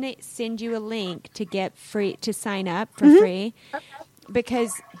I'm going to send you a link to sign up for Mm-hmm. free.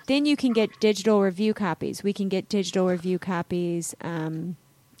 Because then you can get digital review copies. We can get digital review copies.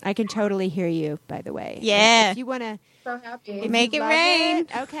 I can totally hear you, by the way. Yeah. If you want to So happy. Make it rain.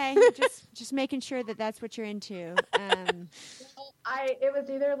 Okay. just making sure that that's what you're into. It was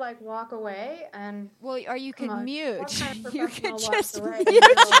either like walk away and Well, or you Come could on. mute. What kind of You professional could walks just away? mute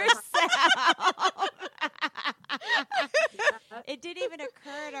yourself. It didn't even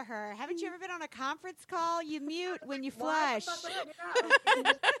occur to her. Haven't you ever been on a conference call? You mute when you flush.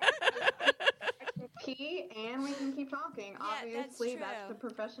 Pee and we can keep talking. Yeah, that's Obviously, true. that's the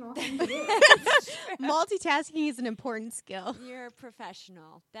professional thing to do. Multitasking is an important skill. You're a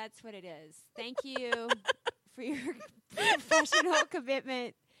professional. That's what it is. Thank you for your professional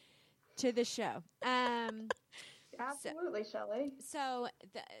commitment to the show. I Absolutely, Shelley. So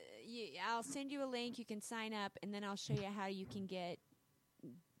I'll send you a link. You can sign up, and then I'll show you how you can get.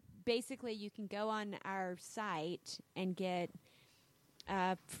 Basically, you can go on our site and get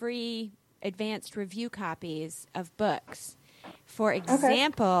free advanced review copies of books. For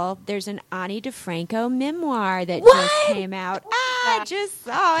example, there's an Ani DeFranco memoir that just came out. I just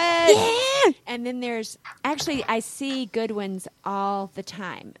saw it. Yeah. And then there's actually, I see good ones all the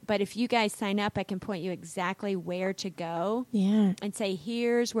time. But if you guys sign up, I can point you exactly where to go. Yeah. And say,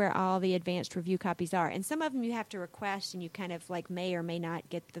 here's where all the advanced review copies are. And some of them you have to request, and you kind of like may or may not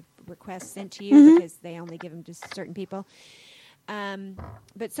get the request sent to you because they only give them to certain people.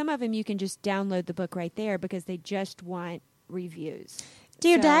 But some of them you can just download the book right there because they just want reviews.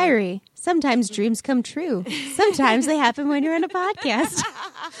 Dear Diary, sometimes dreams come true. Sometimes they happen when you're on a podcast.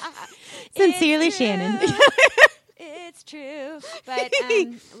 Sincerely, Shannon. It's true. But,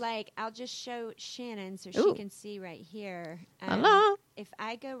 I'll just show Shannon so she can see right here. Hello. If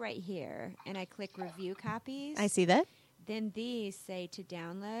I go right here and I click review copies. I see that. Then these say to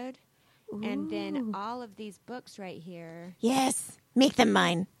download. Ooh. And then all of these books right here. Yes. Make them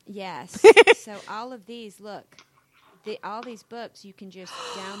mine. Yes. So all of these, look. All these books you can just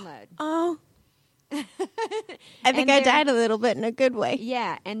download. Oh. I think I died a little bit in a good way.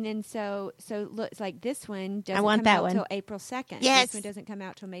 Yeah, and then so look, it's like this one doesn't come out until April 2nd. Yes. This one doesn't come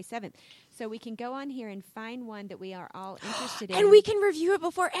out till May 7th. So we can go on here and find one that we are all interested in. And we can review it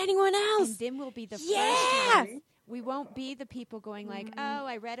before anyone else. And then we'll be the first ones. We won't be the people going like, oh,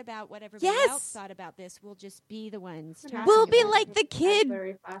 I read about what everybody else thought about this. We'll just be the ones talking We'll be about like the kid.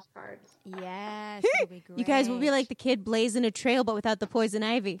 Flashcards. Yes, it'll be great. You guys will be like the kid blazing a trail, but without the poison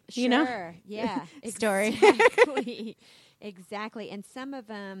ivy. Sure, you know? Yeah. Story. Exactly. And some of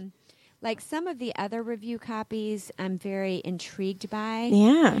them, like some of the other review copies, I'm very intrigued by.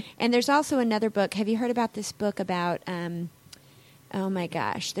 Yeah. And there's also another book. Have you heard about this book about... oh my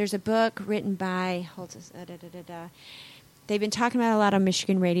gosh! There's a book written by. They've been talking about a lot on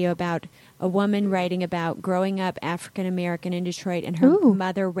Michigan radio about a woman writing about growing up African American in Detroit, and her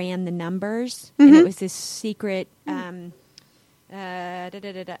mother ran the numbers, and it was this secret.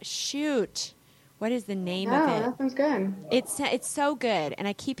 Shoot, what is the name of it? That sounds good. It's so good, and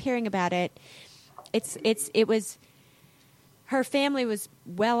I keep hearing about it. It was. Her family was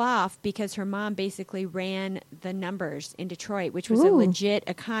well off because her mom basically ran the numbers in Detroit, which was a legit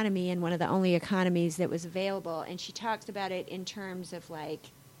economy and one of the only economies that was available. And she talks about it in terms of like,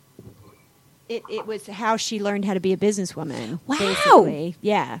 it was how she learned how to be a businesswoman. Wow. Basically.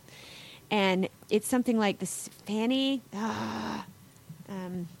 Yeah. And it's something like this Fanny. Let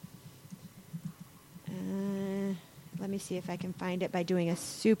me see if I can find it by doing a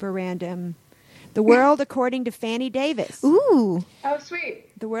super random... The World According to Fanny Davis. Ooh. Oh,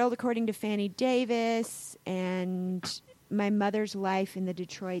 sweet. The World According to Fanny Davis and My Mother's Life in the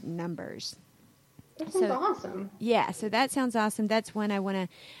Detroit Numbers. That sounds awesome. Yeah, so that sounds awesome. That's one I want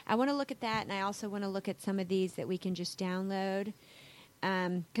to look at that, and I also want to look at some of these that we can just download.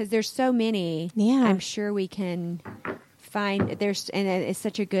 Because there's so many. Yeah. I'm sure we can find, and it's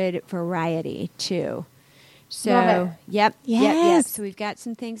such a good variety, too. So, yep. So we've got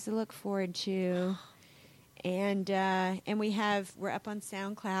some things to look forward to, and we're up on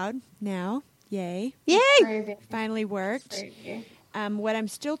SoundCloud now. Yay! Crazy. Finally worked. Crazy. What I'm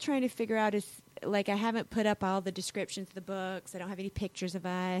still trying to figure out is like I haven't put up all the descriptions of the books. I don't have any pictures of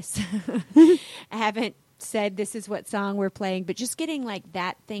us. I haven't said this is what song we're playing, but just getting like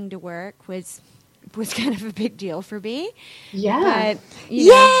that thing to work was kind of a big deal for me. Yeah. But,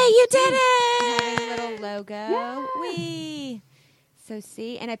 you did it! Had a little logo. Yeah. Wee. So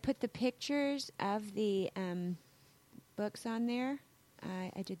see, and I put the pictures of the books on there.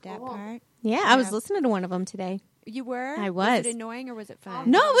 I did that part. Yeah, I was listening to one of them today. You were? I was. Was it annoying or was it fun?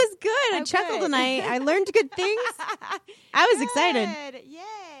 No, it was good. I chuckled good. and I learned good things. I was excited.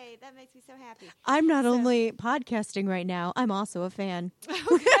 Yay. That makes me so happy. I'm not only podcasting right now, I'm also a fan.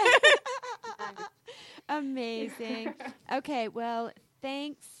 Amazing. Okay, well,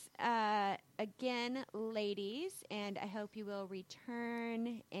 thanks again, ladies, and I hope you will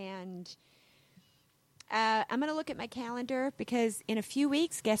return. And I'm going to look at my calendar because in a few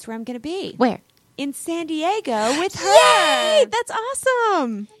weeks, guess where I'm going to be? Where? In San Diego with her. Yay! That's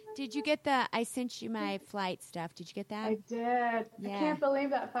awesome. Did you get I sent you my flight stuff. Did you get that? I did. Yeah. I can't believe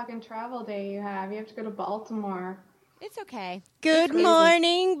that fucking travel day you have. You have to go to Baltimore. It's okay. Good It's crazy.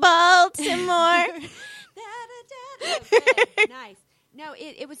 morning, Baltimore. Okay, nice. No,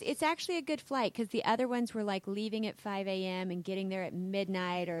 it's actually a good flight because the other ones were like leaving at 5 a.m. and getting there at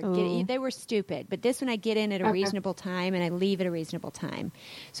midnight they were stupid. But this one I get in at a reasonable time and I leave at a reasonable time.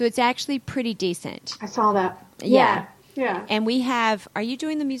 So it's actually pretty decent. I saw that. Yeah. Yeah. And we have, are you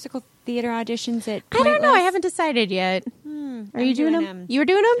doing the musical theater auditions at I don't know. Pointless? I haven't decided yet. Are you doing them? You were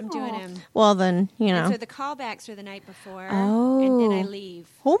doing them? I'm doing them. Well, then, you know. And so the callbacks are the night before. Oh. And then I leave.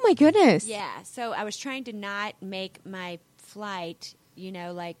 Oh, my goodness. Yeah. So I was trying to not make my flight,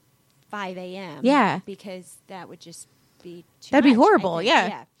 like 5 a.m. Yeah. Because that would just be too That'd be much, I horrible. think.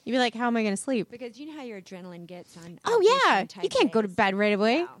 Yeah. You'd be like, how am I going to sleep? Because you know how your adrenaline gets on Oh, yeah. audition type You can't go to days. bed right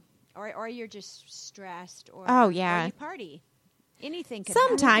away. No. Or you're just stressed or Oh, yeah. or you party. Anything can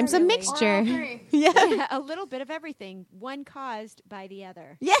Sometimes a happen, mixture. Really. Yeah. Yeah, a little bit of everything, one caused by the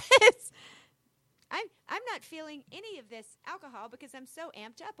other. Yes. I'm not feeling any of this alcohol because I'm so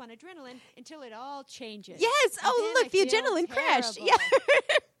amped up on adrenaline until it all changes. Yes. And Oh, then look, I the feel adrenaline crashed. terrible.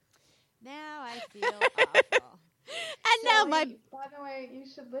 Yeah. Now I feel awful. And now my By the way, you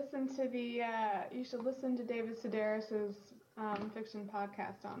should listen to David Sedaris's fiction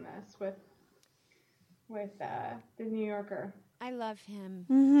podcast on this with the New Yorker. I love him.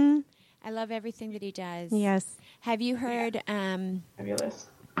 Mm-hmm. I love everything that he does. Yes. Have you heard? Fabulous.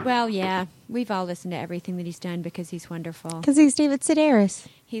 Well, yeah, we've all listened to everything that he's done because he's wonderful. Because he's David Sedaris.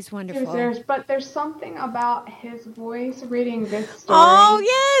 He's wonderful. But there's something about his voice reading this story. Oh,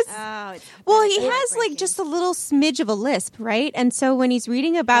 yes. Oh, it's Well, he has heartbreaking. like just a little smidge of a lisp, right? And so when he's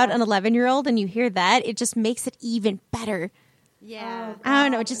reading about an 11-year-old and you hear that, it just makes it even better. Yeah, I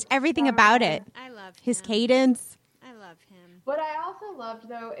don't know, just everything about it. I love him. His cadence. I love him. What I also loved,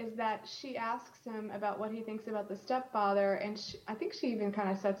 though, is that she asks him about what he thinks about the stepfather, and I think she even kind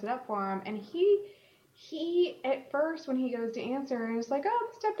of sets it up for him. And he at first, when he goes to answer, is like, oh,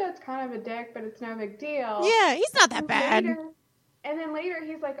 the stepdad's kind of a dick, but it's no big deal. Yeah, he's not that bad. And then later,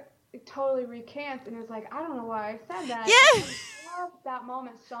 he's like, totally recants and is like, I don't know why I said that. Yeah. I love that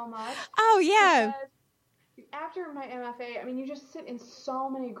moment so much. Oh, yeah. Because after my MFA, I mean, you just sit in so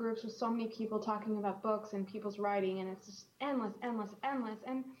many groups with so many people talking about books and people's writing, and it's just endless.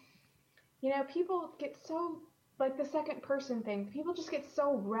 And, people get so, like the second person thing, people just get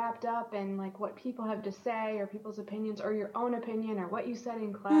so wrapped up in, like, what people have to say or people's opinions or your own opinion or what you said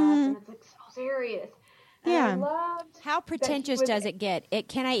in class, and it's, like, so serious. And Yeah. I loved How pretentious that he does was- it get?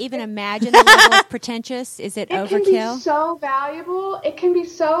 Can I even imagine the level of pretentious? Is it It can overkill? be so valuable. It can be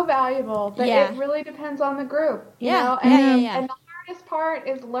so valuable, but Yeah. it really depends on the group. You Yeah. know? Yeah, And, yeah. and the hardest part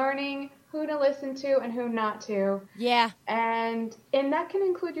is learning who to listen to and who not to. Yeah. And that can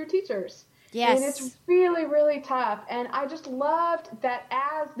include your teachers. Yes. And it's really, really tough. And I just loved that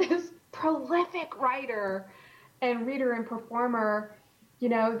as this prolific writer and reader and performer,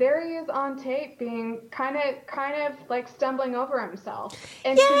 there he is on tape being kind of like stumbling over himself.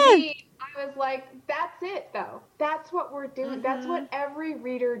 And to me, I was like, that's it, though. That's what we're doing. That's what every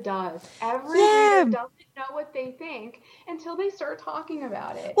reader does. Every reader doesn't know what they think until they start talking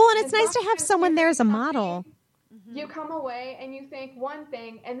about it. Well, and it's nice to have sometimes someone there as a something, model. You come away and you think one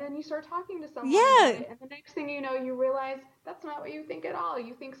thing, and then you start talking to someone Yeah. about it, and the next thing you know, you realize that's not what you think at all.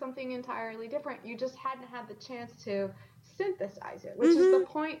 You think something entirely different. You just hadn't had the chance to synthesize it, which is the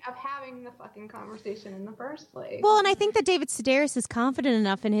point of having the fucking conversation in the first place. Well, and I think that David Sedaris is confident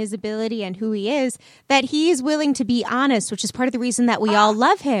enough in his ability and who he is that he's willing to be honest, which is part of the reason that we all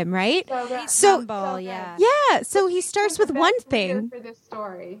love him, right? So- Humble, good. yeah. Yeah, so he starts with The one best leader thing. for this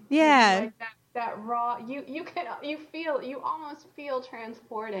story. Yeah. Like that raw. You almost feel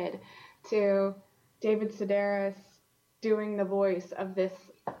transported to David Sedaris doing the voice of this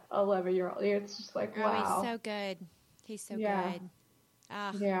 11-year-old. It's just like, Oh, wow. he's so good. He's so Yeah. good.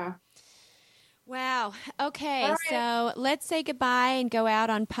 Oh, Yeah. wow. Okay, All right. so let's say goodbye and go out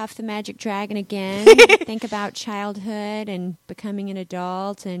on Puff the Magic Dragon again. Think about childhood and becoming an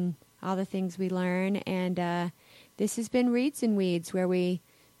adult and all the things we learn. And this has been Reads and Weeds, where we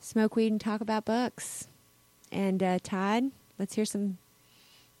smoke weed and talk about books. And Todd, let's hear some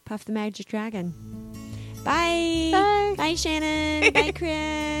Puff the Magic Dragon. Bye. Bye. Bye, Shannon. Bye,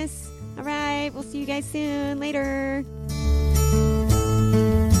 Chris. All right, we'll see you guys soon. Later.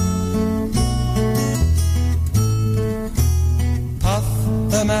 Puff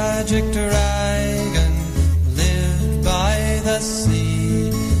the magic dragon lived by the sea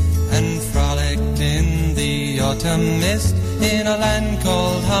and frolicked in the autumn mist in a land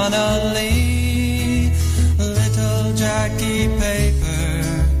called Honolulu. Little Jackie Paper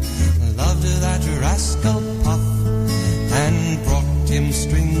loved that rascal Puff and brought him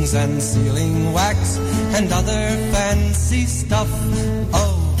strings and sealing wax and other fancy stuff.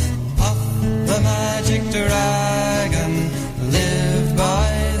 Oh, Puff the magic dragon lived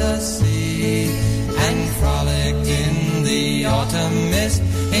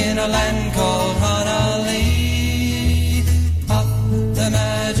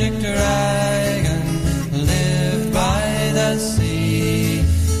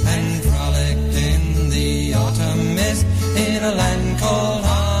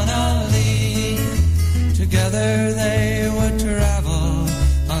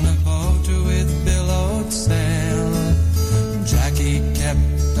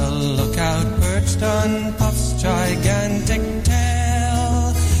perched on Puff's gigantic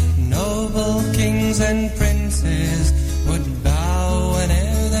tail. Noble kings and princes would bow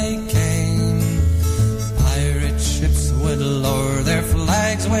whene'er they came. Pirate ships would lower their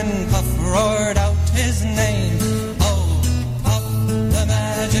flags when Puff roared out his name. Oh, Puff, the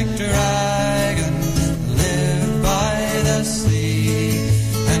magic dragon, lived by the sea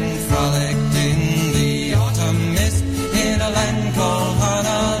and frolicked in the autumn mist in a land called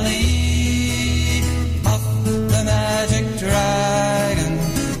Hanali. Puff, the magic dragon,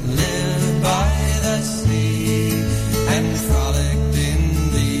 lived by the sea and frolicked in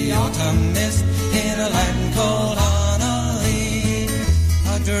the autumn mist in a land called Hanali.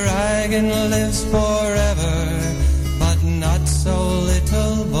 A dragon lives forever, but not so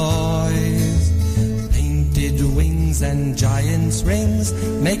little boys. Painted wings and giant's rings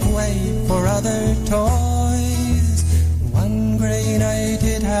make way for other toys. One gray night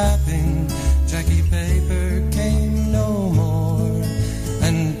it happened, Jackie Paper came no more,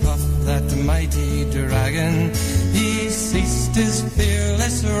 and Puff, that mighty dragon, he ceased his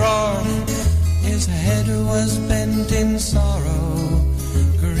fearless roar. His head was bent in sorrow,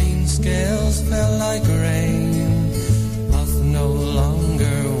 green scales fell like rain. Puff no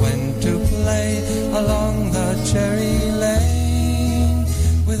longer went to play along the cherry lane.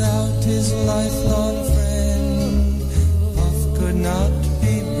 Without his lifelong friend, Puff could not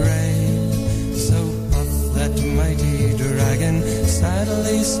be brave. So Puff, that mighty dragon,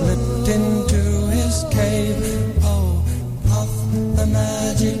 sadly slipped into his cave. Oh, Puff, the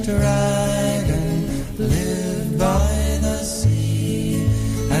magic dragon,